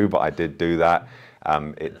anyone to do, but I did do that.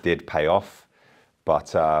 It did pay off.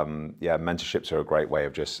 But yeah, mentorships are a great way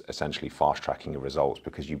of just essentially fast tracking your results,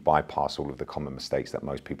 because you bypass all of the common mistakes that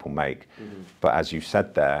most people make. But as you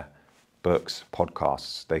said there, books,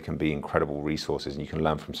 podcasts, they can be incredible resources, and you can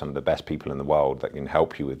learn from some of the best people in the world that can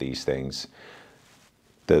help you with these things.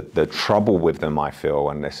 The trouble with them, I feel,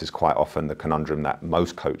 and this is quite often the conundrum that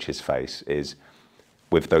most coaches face, is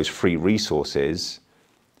with those free resources,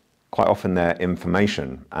 quite often they're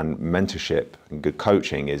information, and mentorship and good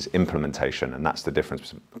coaching is implementation. And that's the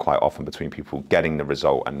difference quite often between people getting the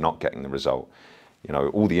result and not getting the result. You know,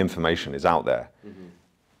 all the information is out there.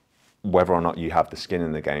 Whether or not you have the skin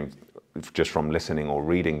in the game just from listening or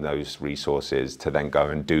reading those resources to then go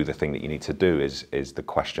and do the thing that you need to do is the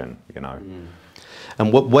question, you know.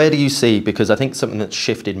 And where do you see, because I think something that's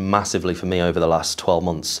shifted massively for me over the last 12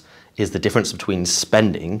 months is the difference between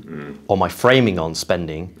spending or my framing on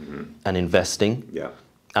spending and investing. Yeah.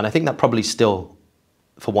 And I think that probably still,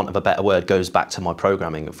 for want of a better word, goes back to my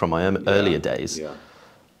programming from my earlier days.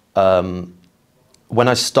 When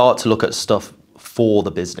I start to look at stuff for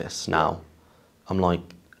the business now, I'm like,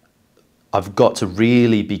 I've got to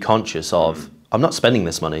really be conscious of, I'm not spending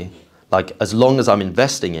this money. Like, as long as I'm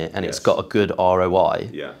investing it and it's got a good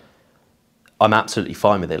ROI, I'm absolutely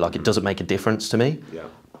fine with it. Like, it doesn't make a difference to me.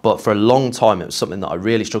 But for a long time, it was something that I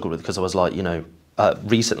really struggled with, because I was like, you know,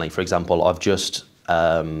 recently, for example, I've just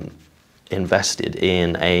invested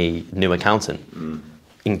in a new accountant.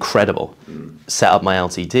 Incredible. Set up my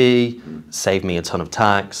LTD, saved me a ton of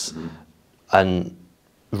tax. And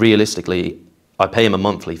realistically, I pay him a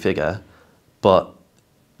monthly figure, but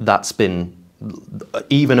that's been,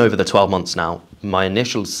 even over the 12 months now, my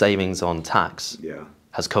initial savings on tax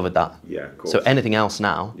has covered that. Of course. So anything else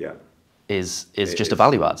now is just a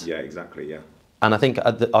value add. Exactly. And I think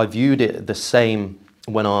I viewed it the same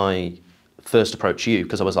when I first approached you,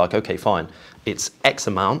 because I was like, okay, fine, it's X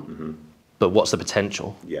amount, but what's the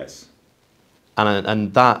potential?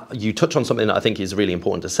 And that, you touch on something that I think is really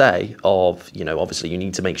important to say of, you know, obviously you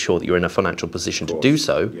need to make sure that you're in a financial position to do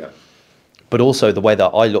so. But also the way that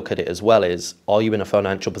I look at it as well is, are you in a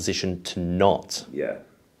financial position to not?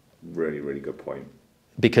 Really, really good point.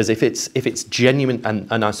 Because if it's genuine,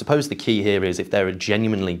 and I suppose the key here is if they're a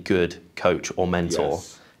genuinely good coach or mentor,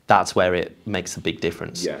 that's where it makes a big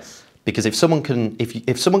difference. Because if someone can,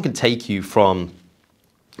 if someone can take you from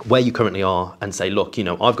where you currently are and say, look, you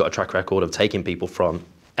know, I've got a track record of taking people from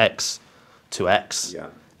X to X,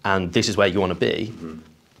 and this is where you want to be,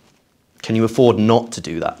 can you afford not to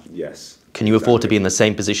do that? Can you afford to be in the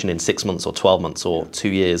same position in 6 months or 12 months or 2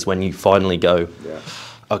 years when you finally go,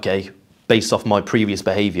 okay, based off my previous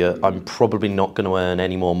behavior, I'm probably not going to earn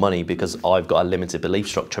any more money because I've got a limited belief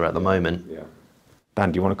structure at the moment.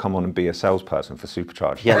 Dan, do you want to come on and be a salesperson for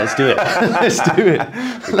Supercharged? Yeah, let's do it. Let's do it.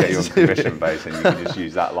 We get you on commission base, and you can just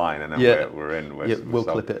use that line, and then we're in. We'll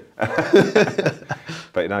clip it.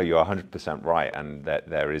 But no, you're 100% right, and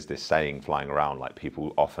there is this saying flying around, like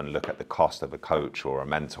people often look at the cost of a coach or a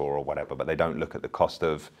mentor or whatever, but they don't look at the cost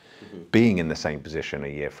of being in the same position a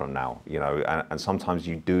year from now, you know, and sometimes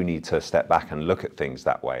you do need to step back and look at things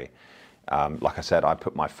that way. Like I said, I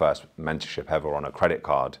put my first mentorship ever on a credit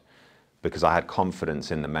card. because I had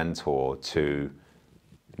confidence in the mentor to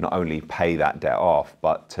not only pay that debt off,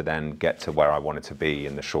 but to then get to where I wanted to be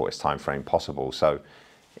in the shortest time frame possible. So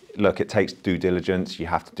look, it takes due diligence. You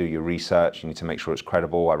have to do your research. You need to make sure it's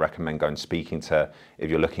credible. I recommend going speaking to, if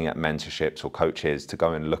you're looking at mentorships or coaches, to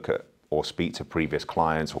go and look at or speak to previous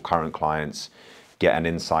clients or current clients, get an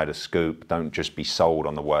insider scoop. Don't just be sold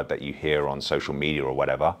on the word that you hear on social media or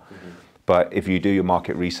whatever. But if you do your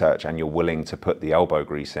market research and you're willing to put the elbow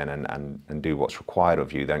grease in and do what's required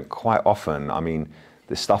of you, then quite often, I mean,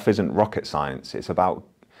 this stuff isn't rocket science. It's about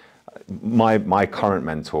my current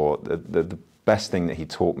mentor, the best thing that he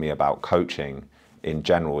taught me about coaching in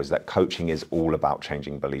general is that coaching is all about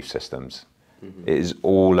changing belief systems. It is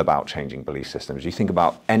all about changing belief systems. You think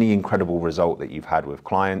about any incredible result that you've had with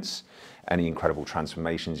clients, any incredible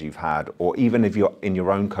transformations you've had, or even if you're in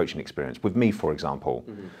your own coaching experience. With me, for example,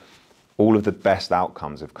 all of the best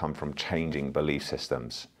outcomes have come from changing belief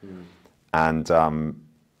systems. And,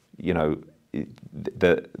 you know,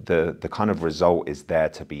 the kind of result is there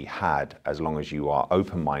to be had as long as you are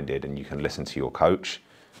open-minded and you can listen to your coach,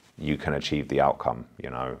 you can achieve the outcome,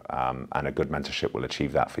 you know, and a good mentorship will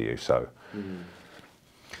achieve that for you. So,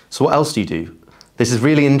 so what else do you do? This is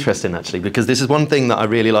really interesting actually, because this is one thing that I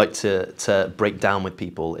really like to break down with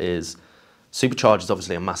people is Supercharged is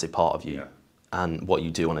obviously a massive part of you and what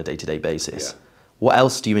you do on a day-to-day basis. What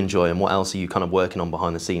else do you enjoy and what else are you kind of working on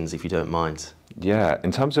behind the scenes, if you don't mind? Yeah,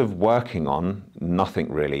 in terms of working on, nothing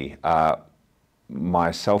really.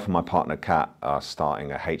 Myself and my partner Kat are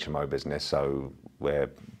starting a HMO business, so we're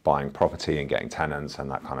buying property and getting tenants and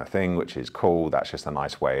that kind of thing, which is cool. That's just a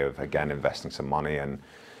nice way of, again, investing some money and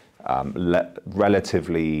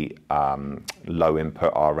relatively low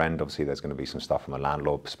input our end. Obviously, there's going to be some stuff from a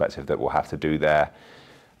landlord perspective that we'll have to do there.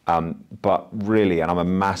 But really, and I'm a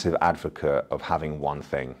massive advocate of having one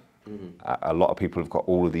thing. A lot of people have got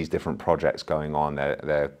all of these different projects going on.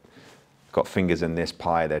 They're got fingers in this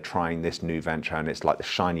pie. They're trying this new venture, and it's like the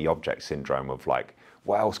shiny object syndrome of like,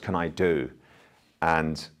 what else can I do?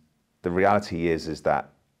 And the reality is that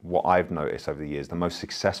what I've noticed over the years, the most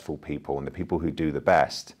successful people and the people who do the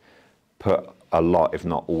best put a lot, if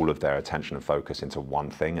not all of their attention and focus into one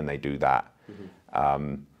thing, and they do that.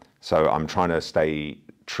 So I'm trying to stay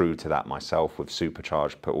true to that myself with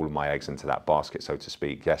Supercharged, put all of my eggs into that basket, so to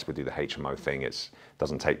speak. Yes, we do the HMO thing. It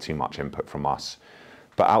doesn't take too much input from us.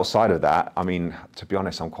 But outside of that, I mean, to be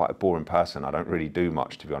honest, I'm quite a boring person. I don't really do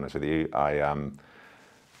much, to be honest with you. I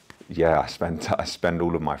spend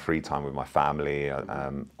all of my free time with my family.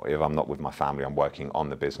 If I'm not with my family, I'm working on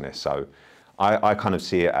the business. So I kind of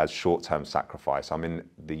see it as short-term sacrifice. I'm in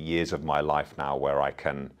the years of my life now where I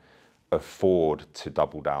can afford to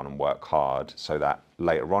double down and work hard so that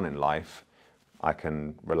later on in life I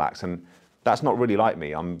can relax. And that's not really like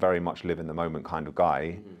me. I'm very much live in the moment kind of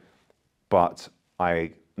guy, but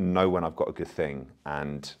I know when I've got a good thing,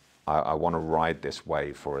 and I want to ride this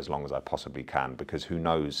wave for as long as I possibly can, because who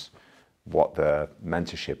knows what the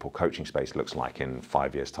mentorship or coaching space looks like in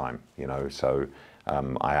 5 years' time, you know? So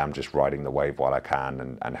I am just riding the wave while I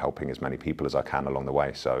can and helping as many people as I can along the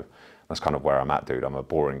way. So that's kind of where I'm at, dude. I'm a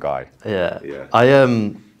boring guy. Yeah.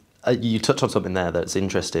 You touched on something there that's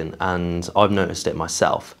interesting, and I've noticed it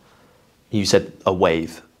myself. You said a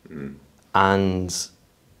wave, and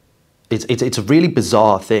it's a really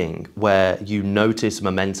bizarre thing where you notice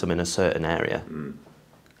momentum in a certain area.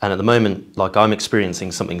 And at the moment, like, I'm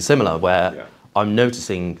experiencing something similar where I'm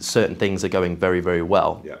noticing certain things are going very, very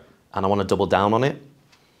well, and I want to double down on it.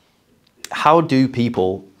 How do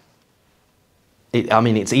people, I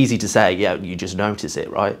mean, it's easy to say, yeah, you just notice it,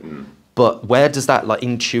 right? But where does that like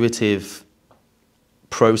intuitive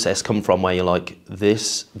process come from where you're like,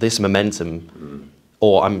 this momentum,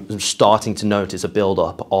 or I'm starting to notice a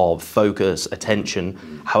build-up of focus,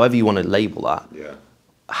 attention, however you want to label that.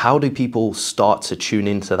 How do people start to tune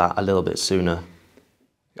into that a little bit sooner?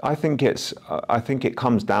 I think it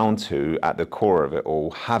comes down to, at the core of it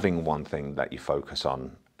all, having one thing that you focus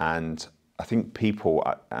on. And I think people,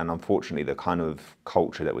 and unfortunately the kind of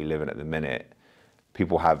culture that we live in at the minute,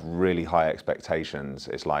 people have really high expectations.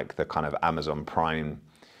 It's like the kind of Amazon Prime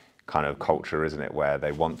kind of culture, isn't it? Where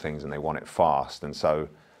they want things and they want it fast. And so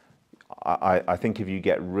I think if you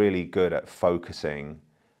get really good at focusing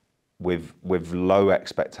with low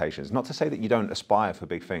expectations, not to say that you don't aspire for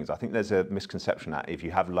big things. I think there's a misconception that if you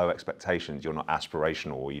have low expectations, you're not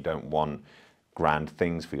aspirational, or you don't want grand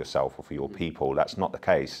things for yourself or for your people. That's not the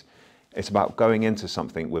case. It's about going into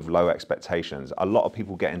something with low expectations. A lot of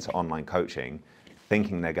people get into online coaching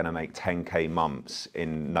thinking they're going to make 10K months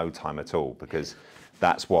in no time at all, because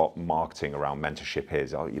that's what marketing around mentorship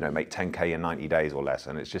is. Oh, you know, make 10K in 90 days or less.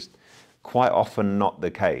 And it's just quite often not the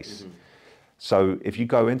case. So if you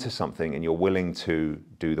go into something and you're willing to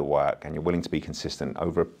do the work and you're willing to be consistent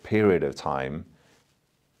over a period of time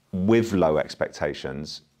with low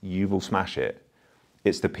expectations, you will smash it.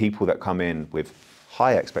 It's the people that come in with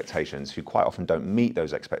high expectations who quite often don't meet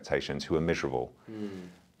those expectations who are miserable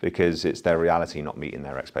because it's their reality not meeting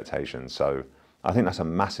their expectations. So I think that's a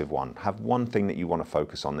massive one. Have one thing that you want to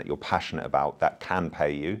focus on that you're passionate about that can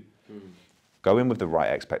pay you. Go in with the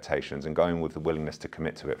right expectations and go in with the willingness to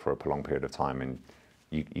commit to it for a prolonged period of time, and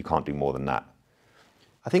you can't do more than that.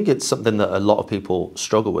 I think it's something that a lot of people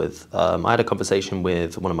struggle with. I had a conversation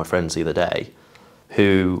with one of my friends the other day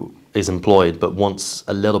who is employed but wants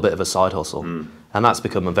a little bit of a side hustle. And that's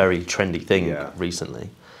become a very trendy thing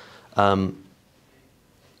recently. And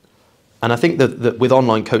I think that with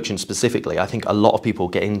online coaching specifically, I think a lot of people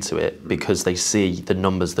get into it because they see the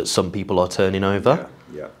numbers that some people are turning over.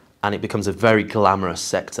 And it becomes a very glamorous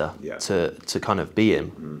sector to kind of be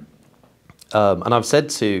in. And I've said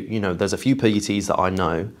to, you know, there's a few PTs that I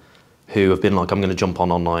know who have been like, I'm going to jump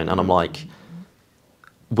on online. And I'm like,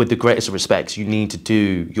 with the greatest of respects, you need to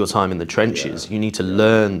do your time in the trenches. You need to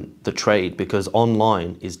learn the trade because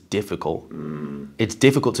online is difficult. It's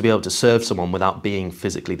difficult to be able to serve someone without being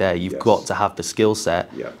physically there. You've got to have the skill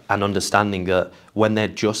set and understanding that when they're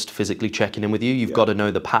just physically checking in with you, you've got to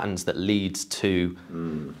know the patterns that leads to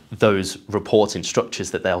those reporting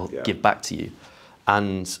structures that they'll give back to you.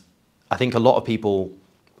 And I think a lot of people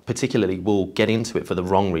particularly will get into it for the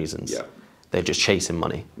wrong reasons. They're just chasing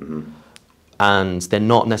money. And they're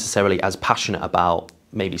not necessarily as passionate about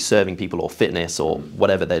maybe serving people or fitness or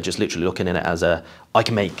whatever. They're just literally looking at it as I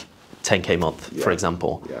can make 10K a month, for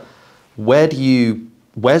example. Where's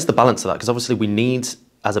the balance of that? Because obviously we need,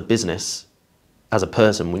 as a business, as a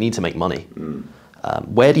person, we need to make money.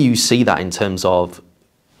 Where do you see that in terms of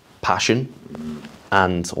passion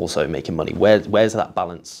and also making money? Where's that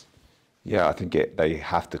balance? Yeah, I think they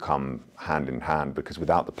have to come hand in hand, because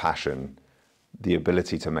without the passion, the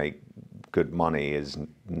ability to make good money is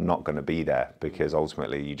not going to be there, because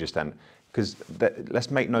ultimately you just end, because let's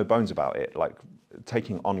make no bones about it, like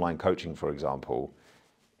taking online coaching, for example,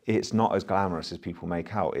 it's not as glamorous as people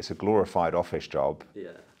make out. It's a glorified office job.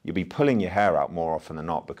 You'll be pulling your hair out more often than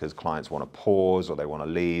not because clients want to pause or they want to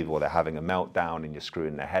leave or they're having a meltdown and you're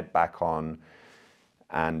screwing their head back on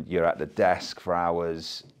and you're at the desk for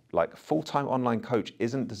hours. Like, full-time online coach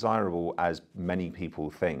isn't desirable as many people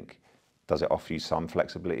think. Does it offer you some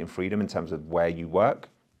flexibility and freedom in terms of where you work?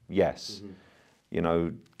 Yes. You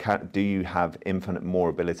know, do you have infinite more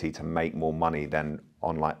ability to make more money than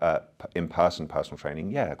online, in-person personal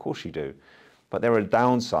training? Yeah, of course you do. But there are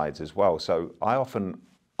downsides as well. So I often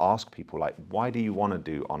ask people, like, why do you want to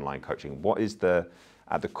do online coaching? What is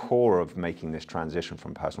at the core of making this transition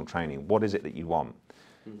from personal training? What is it that you want?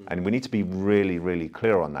 And we need to be really, really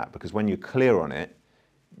clear on that, because when you're clear on it,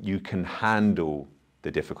 you can handle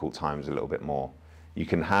the difficult times a little bit more. You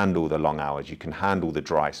can handle the long hours. You can handle the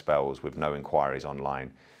dry spells with no inquiries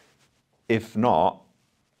online. If not,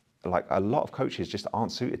 like, a lot of coaches just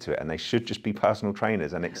aren't suited to it, and they should just be personal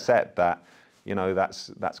trainers and accept that, you know,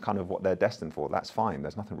 that's kind of what they're destined for. That's fine.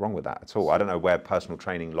 There's nothing wrong with that at all. I don't know where personal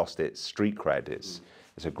training lost its street cred. It's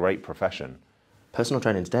a great profession. Personal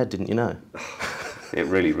training's dead, didn't you know? It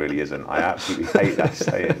really, really isn't. I absolutely hate that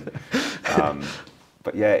saying.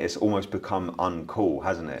 But yeah, it's almost become uncool,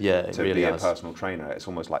 hasn't it? Yeah, it to really be a has. personal trainer. It's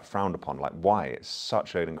almost like frowned upon. Like, why? It's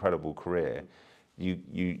such an incredible career.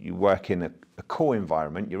 You work in a cool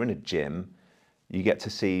environment. You're in a gym. You get to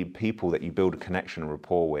see people that you build a connection and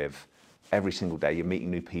rapport with every single day. You're meeting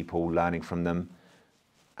new people, learning from them,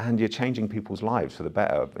 and you're changing people's lives for the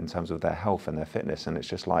better in terms of their health and their fitness. And it's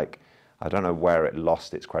just like, I don't know where it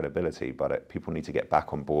lost its credibility, but people need to get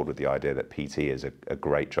back on board with the idea that PT is a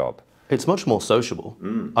great job. It's much more sociable.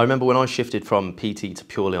 I remember when I shifted from PT to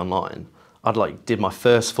purely online, did my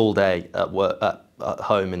first full day at work, at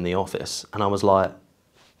home in the office, and I was like,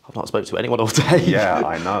 I've not spoken to anyone all day. Yeah,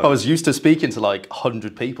 I know. I was used to speaking to like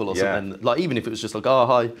 100 people or something, like even if it was just like, oh,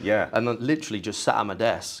 hi. Yeah. And then literally just sat at my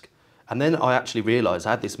desk. And then I actually realized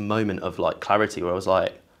I had this moment of like clarity where I was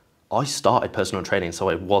like, I started personal training so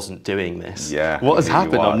I wasn't doing this. Yeah. What has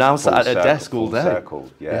happened? I'm now sat at a desk all day.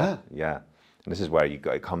 Circle. Yeah. And this is where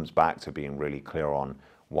it comes back to being really clear on,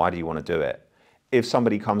 why do you want to do it? If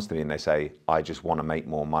somebody comes to me and they say, I just want to make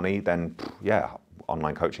more money, then yeah,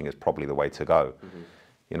 online coaching is probably the way to go.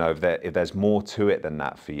 You know, if there's more to it than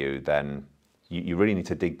that for you, then you really need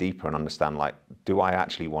to dig deeper and understand, like, do I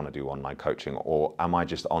actually want to do online coaching, or am I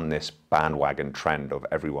just on this bandwagon trend of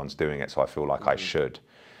everyone's doing it, so I feel like I should?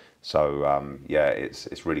 So yeah,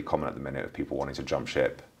 it's really common at the minute of people wanting to jump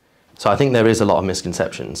ship. So I think there is a lot of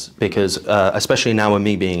misconceptions because, especially now with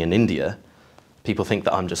me being in India, people think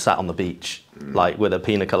that I'm just sat on the beach, like with a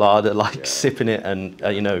pina colada, like sipping it and,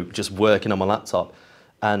 you know, just working on my laptop.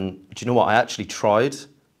 And do you know what? I actually tried.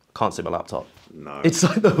 Can't see my laptop. No. It's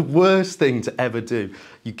like the worst thing to ever do.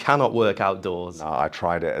 You cannot work outdoors. No, I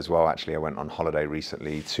tried it as well. Actually, I went on holiday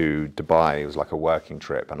recently to Dubai. It was like a working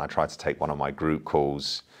trip, and I tried to take one of my group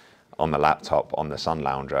calls on the laptop on the sun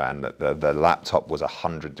lounger, and the laptop was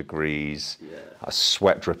 100 degrees. Yeah.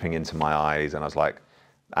 Sweat dripping into my eyes, and I was like,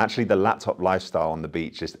 actually, the laptop lifestyle on the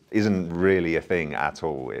beach just isn't really a thing at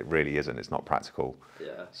all. It really isn't. It's not practical.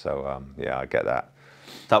 Yeah. So yeah, I get that.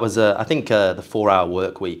 That was, I think, the 4-hour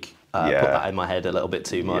work week. Put that in my head a little bit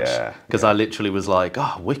too much, because I literally was like,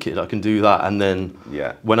 oh, wicked, I can do that. And then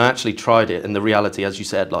when I actually tried it, and the reality, as you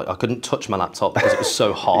said, like I couldn't touch my laptop because it was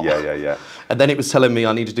so hot. And then it was telling me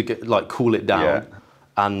I needed to get, like, cool it down,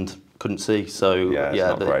 and couldn't see. So it's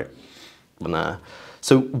not great. Nah.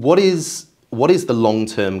 So what is the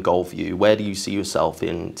long-term goal for you? Where do you see yourself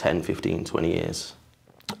in 10, 15, 20 years?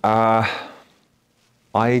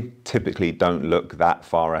 I typically don't look that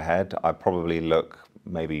far ahead. I probably look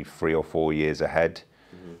maybe 3 or 4 years ahead.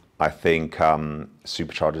 I think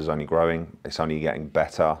Supercharged is only growing. It's only getting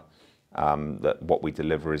better. That what we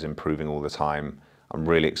deliver is improving all the time. I'm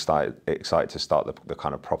really excited to start the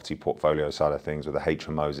kind of property portfolio side of things with the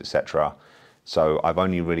HMOs, etc. So I've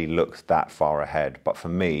only really looked that far ahead. But for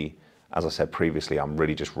me, as I said previously, I'm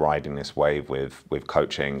really just riding this wave with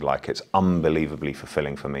coaching. Like, it's unbelievably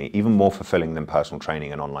fulfilling for me, even more fulfilling than personal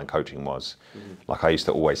training and online coaching was. Like, I used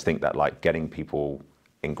to always think that, like, getting people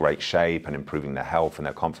in great shape and improving their health and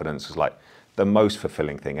their confidence was like the most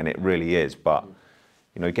fulfilling thing, and it really is. But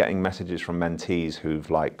you know, getting messages from mentees who've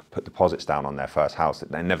like put deposits down on their first house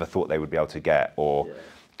that they never thought they would be able to get, or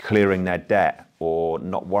clearing their debt, or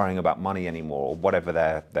not worrying about money anymore, or whatever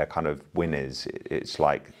their kind of win is, it's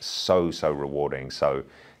like so rewarding. So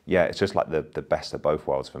yeah, it's just like the best of both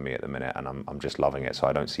worlds for me at the minute, and I'm just loving it. So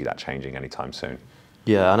I don't see that changing anytime soon.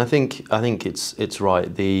 Yeah, and I think it's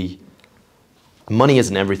right. The money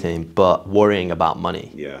isn't everything, but worrying about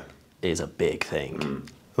money is a big thing.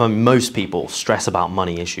 I mean, most people stress about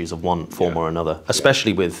money issues of one form or another,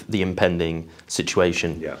 especially with the impending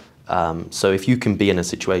situation. So if you can be in a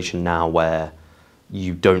situation now where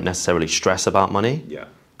you don't necessarily stress about money,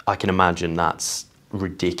 I can imagine that's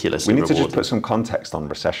ridiculously rewarding. We need to just put some context on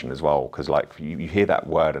recession as well, because like you hear that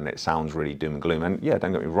word and it sounds really doom and gloom. And yeah,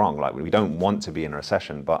 don't get me wrong, like we don't want to be in a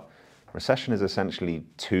recession, but recession is essentially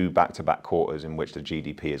 2 back-to-back quarters in which the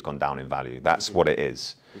GDP has gone down in value. That's what it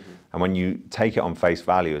is. And when you take it on face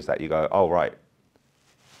value, is that you go, oh, right,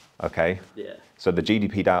 okay. So the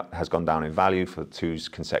GDP has gone down in value for 2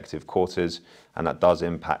 consecutive quarters, and that does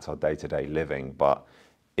impact our day-to-day living, but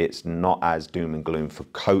it's not as doom and gloom for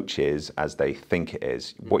coaches as they think it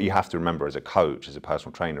is. What you have to remember as a coach, as a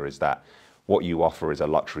personal trainer, is that what you offer is a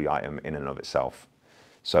luxury item in and of itself.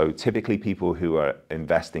 So typically people who are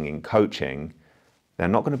investing in coaching, they're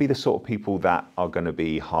not going to be the sort of people that are going to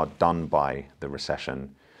be hard done by the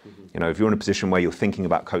recession. You know, if you're in a position where you're thinking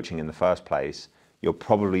about coaching in the first place, you're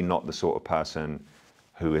probably not the sort of person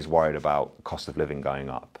who is worried about cost of living going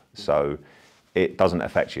up. So it doesn't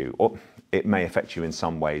affect you, or it may affect you in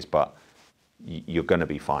some ways, but you're going to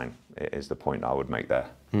be fine, is the point I would make there.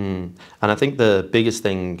 And I think the biggest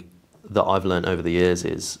thing that I've learned over the years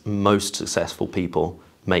is most successful people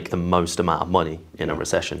make the most amount of money in a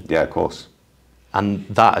recession. Yeah, of course. And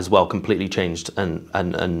that as well completely changed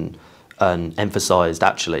and emphasized,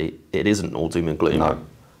 actually, it isn't all doom and gloom.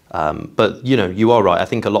 No. But, you know, you are right. I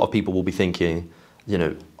think a lot of people will be thinking, you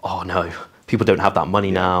know, oh no, people don't have that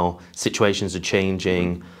money now, situations are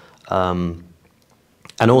changing. And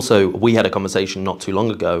also, we had a conversation not too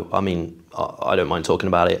long ago, I mean, I don't mind talking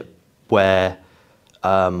about it, where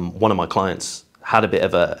one of my clients had a bit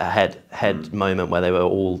of a head moment where they were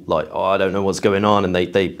all like, oh, I don't know what's going on, and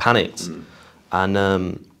they panicked. And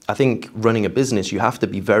I think running a business, you have to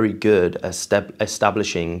be very good at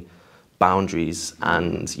establishing boundaries,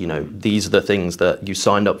 and you know, these are the things that you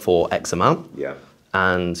signed up for X amount.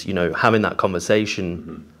 And you know, having that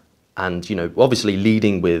conversation and you know, obviously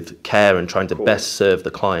leading with care and trying to best serve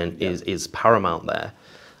the client is paramount there.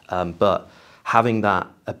 But having that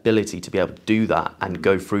ability to be able to do that and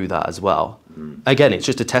go through that as well. Again, it's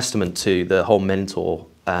just a testament to the whole mentor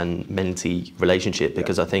and mentee relationship,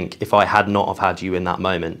 because I think if I had not have had you in that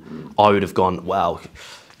moment, I would have gone, well,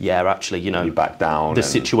 yeah, actually, you know, you back down, the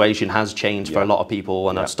situation has changed for a lot of people,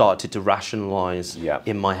 and I've started to rationalize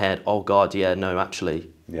in my head, oh God, yeah, no, actually,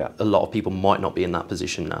 a lot of people might not be in that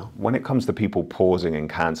position now. When it comes to people pausing and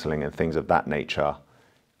cancelling and things of that nature,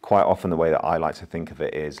 quite often the way that I like to think of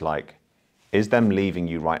it is like, is them leaving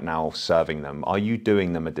you right now serving them? Are you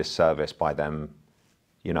doing them a disservice by them,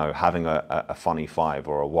 you know, having a funny five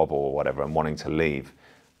or a wobble or whatever and wanting to leave?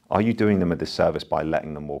 Are you doing them a disservice by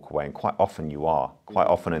letting them walk away? And quite often you are. Quite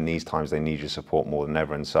often in these times they need your support more than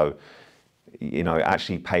ever. And so, you know, it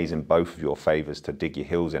actually pays in both of your favors to dig your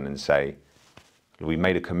heels in and say, we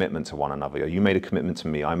made a commitment to one another. You made a commitment to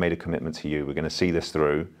me, I made a commitment to you. We're going to see this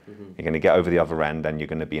through. You're going to get over the other end and you're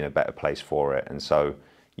going to be in a better place for it. And so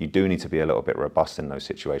you do need to be a little bit robust in those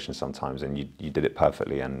situations sometimes, and you did it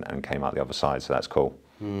perfectly and came out the other side, so that's cool.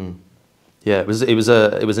 Yeah, it was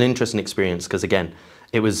an interesting experience because, again,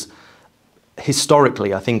 it was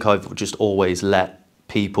historically, I think I've just always let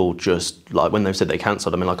people just, like, when they've said they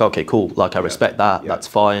cancelled, I mean, like, okay, cool, like, I respect that, that's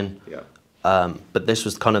fine. But this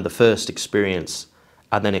was kind of the first experience,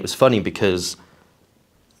 and then it was funny because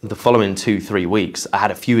the following 2-3 weeks, I had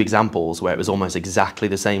a few examples where it was almost exactly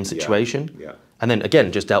the same situation. And then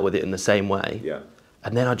again, just dealt with it in the same way.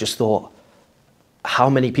 And then I just thought, how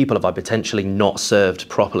many people have I potentially not served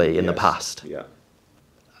properly in the past?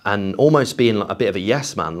 And almost being like a bit of a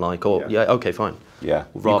yes man, like, oh yeah, okay, fine. You've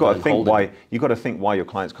got to think why your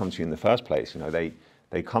clients come to you in the first place. You know,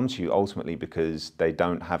 they come to you ultimately because they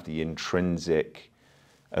don't have the intrinsic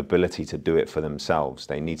ability to do it for themselves.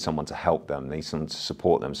 They need someone to help them, they need someone to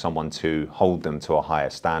support them, someone to hold them to a higher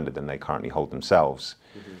standard than they currently hold themselves.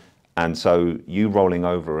 And so you rolling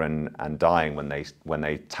over and dying when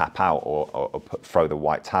they tap out or throw the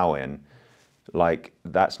white towel in, like,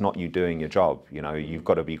 that's not you doing your job. You know, you've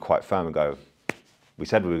got to be quite firm and go, we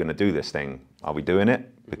said we were going to do this thing. Are we doing it?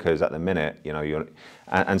 Because at the minute, you know,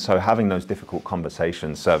 and so having those difficult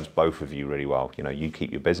conversations serves both of you really well. You know, you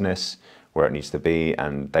keep your business where it needs to be,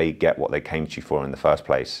 and they get what they came to you for in the first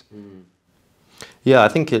place. Yeah, I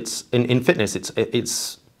think it's in fitness.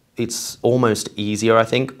 It's almost easier, I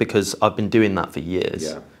think, because I've been doing that for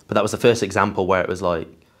years. But that was the first example where it was like,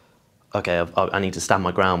 okay, I need to stand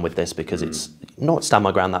my ground with this, because it's not stand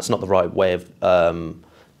my ground. That's not the right way of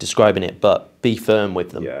describing it, but be firm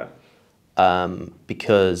with them.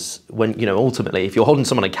 Because when, you know, ultimately, if you're holding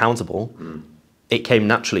someone accountable, it came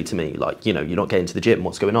naturally to me, like, you know, you're not getting to the gym,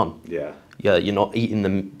 what's going on? Yeah, you're not eating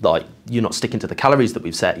them, like, you're not sticking to the calories that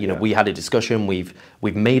we've set. You know, we had a discussion, we've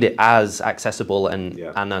made it as accessible and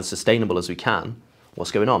as sustainable as we can.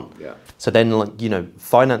 What's going on? So then, like, you know,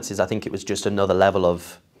 finances, I think it was just another level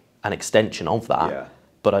of an extension of that,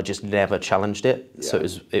 but I just never challenged it. So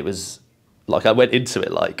it was like, I went into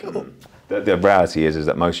it like, oh. The reality is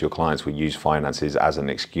that most of your clients will use finances as an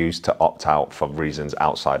excuse to opt out for reasons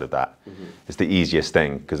outside of that. It's the easiest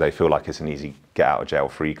thing because they feel like it's an easy get out of jail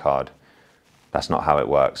free card. That's not how it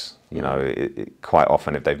works. You know, quite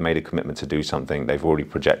often if they've made a commitment to do something, they've already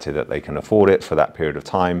projected that they can afford it for that period of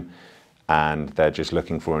time, and they're just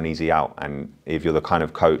looking for an easy out. And if you're the kind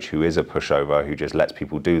of coach who is a pushover, who just lets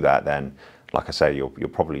people do that, then, like I say, you're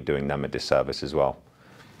probably doing them a disservice as well.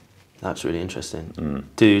 That's really interesting.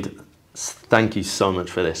 Dude, thank you so much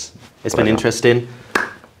for this. It's been interesting.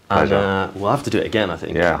 And we'll have to do it again, I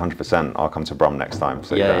think. Yeah, 100%. I'll come to Brum next time,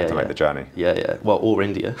 so you don't have to make the journey. Well, or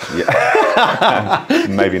India.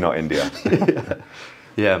 Maybe not India.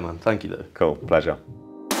 Yeah, man. Thank you, though. Cool. Pleasure.